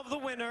favor of the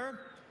winner.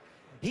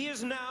 He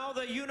is now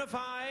the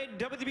unified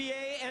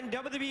WBA and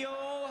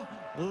WBO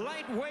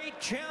lightweight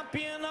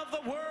champion of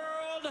the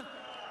world,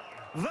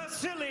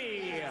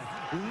 Vasiliy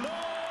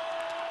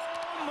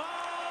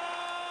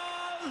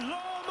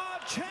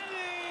Lomachenko.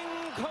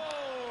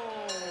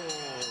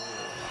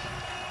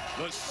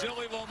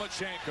 Vasiliy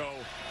Lomachenko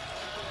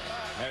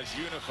has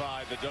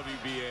unified the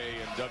WBA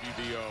and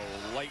WBO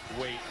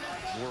lightweight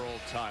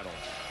world title.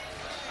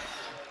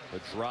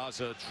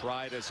 Pedraza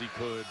tried as he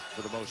could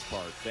for the most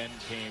part. Then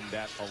came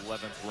that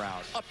 11th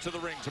round. Up to the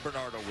ring to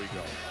Bernardo we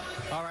go.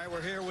 All right,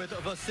 we're here with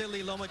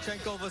Vasiliy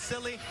Lomachenko.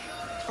 Vasiliy,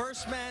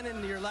 first man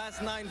in your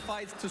last 9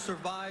 fights to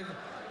survive.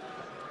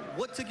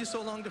 What took you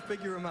so long to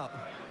figure him out?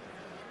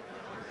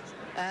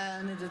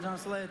 I need to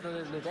translate a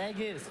little bit.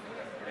 Egis,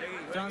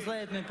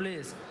 translate me,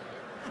 please.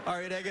 All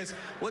right, Egis,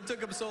 what took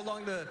him so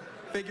long to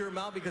figure him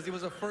out? Because he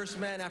was the first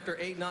man after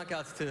 8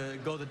 knockouts to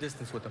go the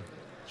distance with him.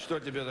 Что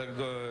тебе так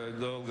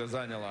долго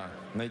заняло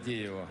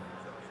найти его?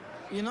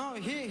 You know,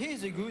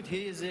 he's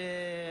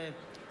a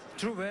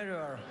true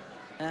warrior,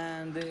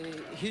 and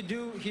he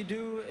do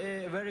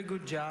a very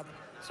good job.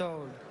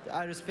 So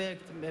I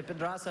respect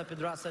Pedraza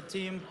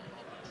team.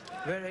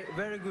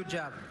 Very good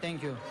job.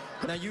 Thank you.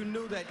 Now you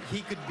knew that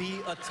he could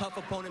be a tough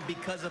opponent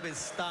because of his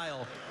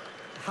style.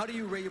 How do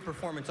you rate your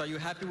performance? Are you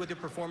happy with your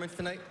performance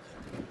tonight?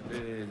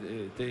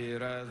 Ты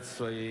рад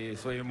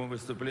своему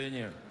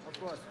выступлению?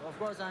 Of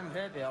course, I'm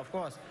happy. Of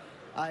course,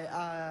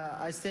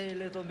 I stay a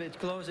little bit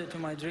closer to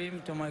my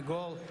dream, to my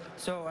goal.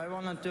 So I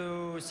wanted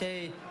to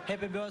say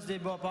happy birthday,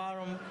 Bob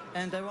Arum,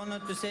 and I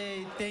wanted to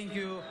say thank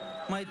you,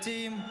 my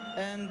team,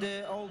 and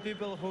all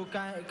people who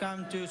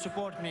come to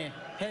support me.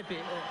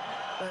 Happy.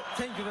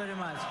 Thank you very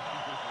much.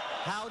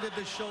 How did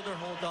the shoulder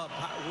hold up?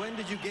 When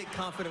did you get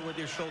confident with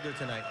your shoulder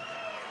tonight?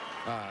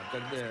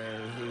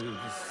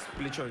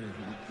 Плечо.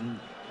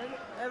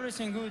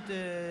 Everything good.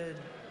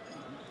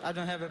 I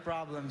don't have a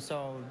problem,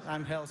 so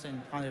I'm healthy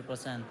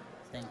 100%.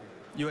 Thank you.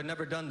 You had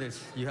never done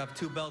this. You have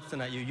 2 belts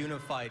tonight. You're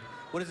unified.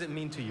 What does it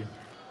mean to you?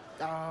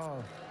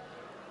 Oh,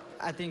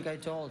 I think I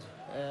told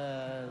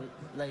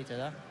later,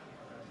 да?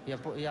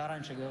 Я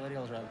раньше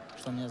говорил же,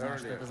 что мне знал,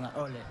 что это знаю.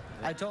 Early.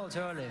 I told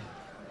early.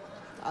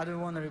 I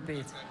don't want to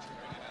repeat.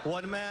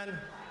 1 man,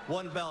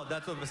 1 belt.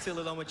 That's what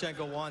Vasiliy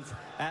Lomachenko wants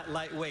at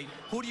lightweight.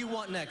 Who do you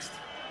want next?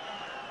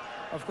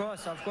 Of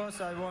course,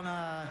 I want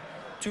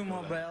 2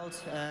 more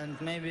belts, and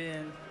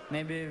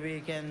maybe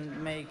we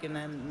can make in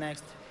the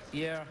next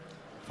year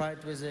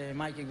fight with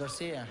Mikey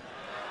Garcia.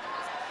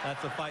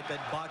 That's a fight that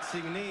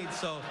boxing needs.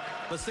 So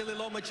Vasiliy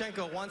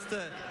Lomachenko wants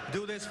to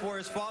do this for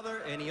his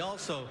father, and he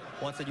also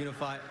wants to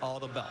unify all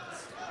the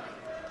belts.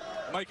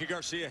 Mikey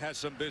Garcia has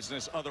some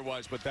business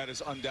otherwise, but that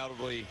is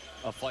undoubtedly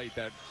a fight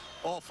that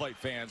all fight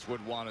fans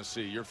would want to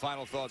see. Your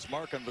final thoughts,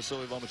 Mark, on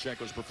Vasiliy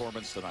Lomachenko's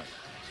performance tonight?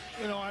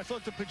 You know, I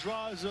thought that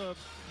Pedraza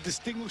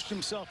distinguished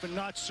himself in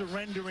not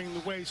surrendering the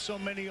way so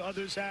many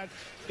others had.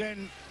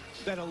 Then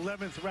that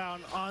 11th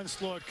round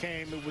onslaught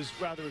came. It was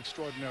rather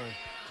extraordinary.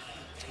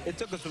 It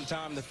took us some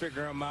time to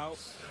figure him out.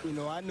 You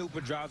know, I knew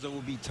Pedraza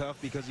would be tough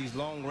because he's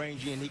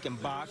long-rangey and he can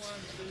box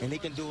and he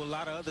can do a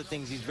lot of other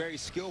things. He's very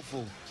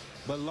skillful.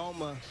 But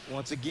Loma,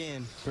 once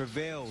again,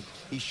 prevailed.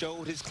 He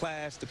showed his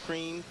class, the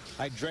cream.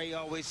 Like Dre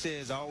always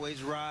says,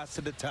 always rise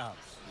to the top.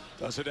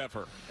 Does it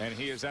ever. And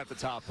he is at the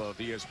top of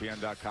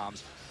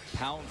ESPN.com's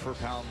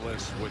pound-for-pound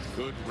list with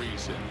good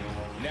reason.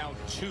 Now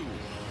 2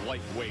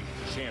 lightweight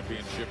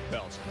championship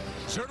belts.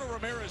 Zerto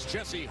Ramirez,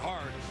 Jesse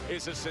Hart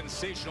is a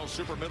sensational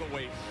super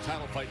middleweight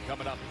title fight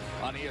coming up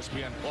on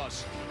ESPN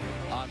Plus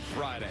on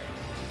Friday.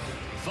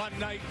 Fun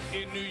night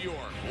in New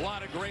York. A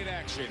lot of great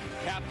action,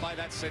 capped by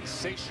that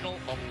sensational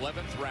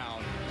 11th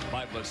round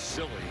by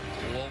Vasiliy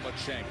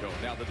Lomachenko.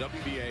 Now the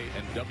WBA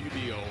and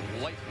WBO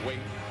lightweight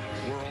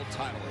world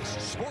titleist.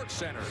 Sports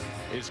Center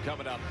is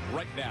coming up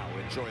right now.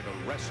 Enjoy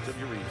the rest of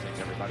your evening,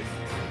 everybody.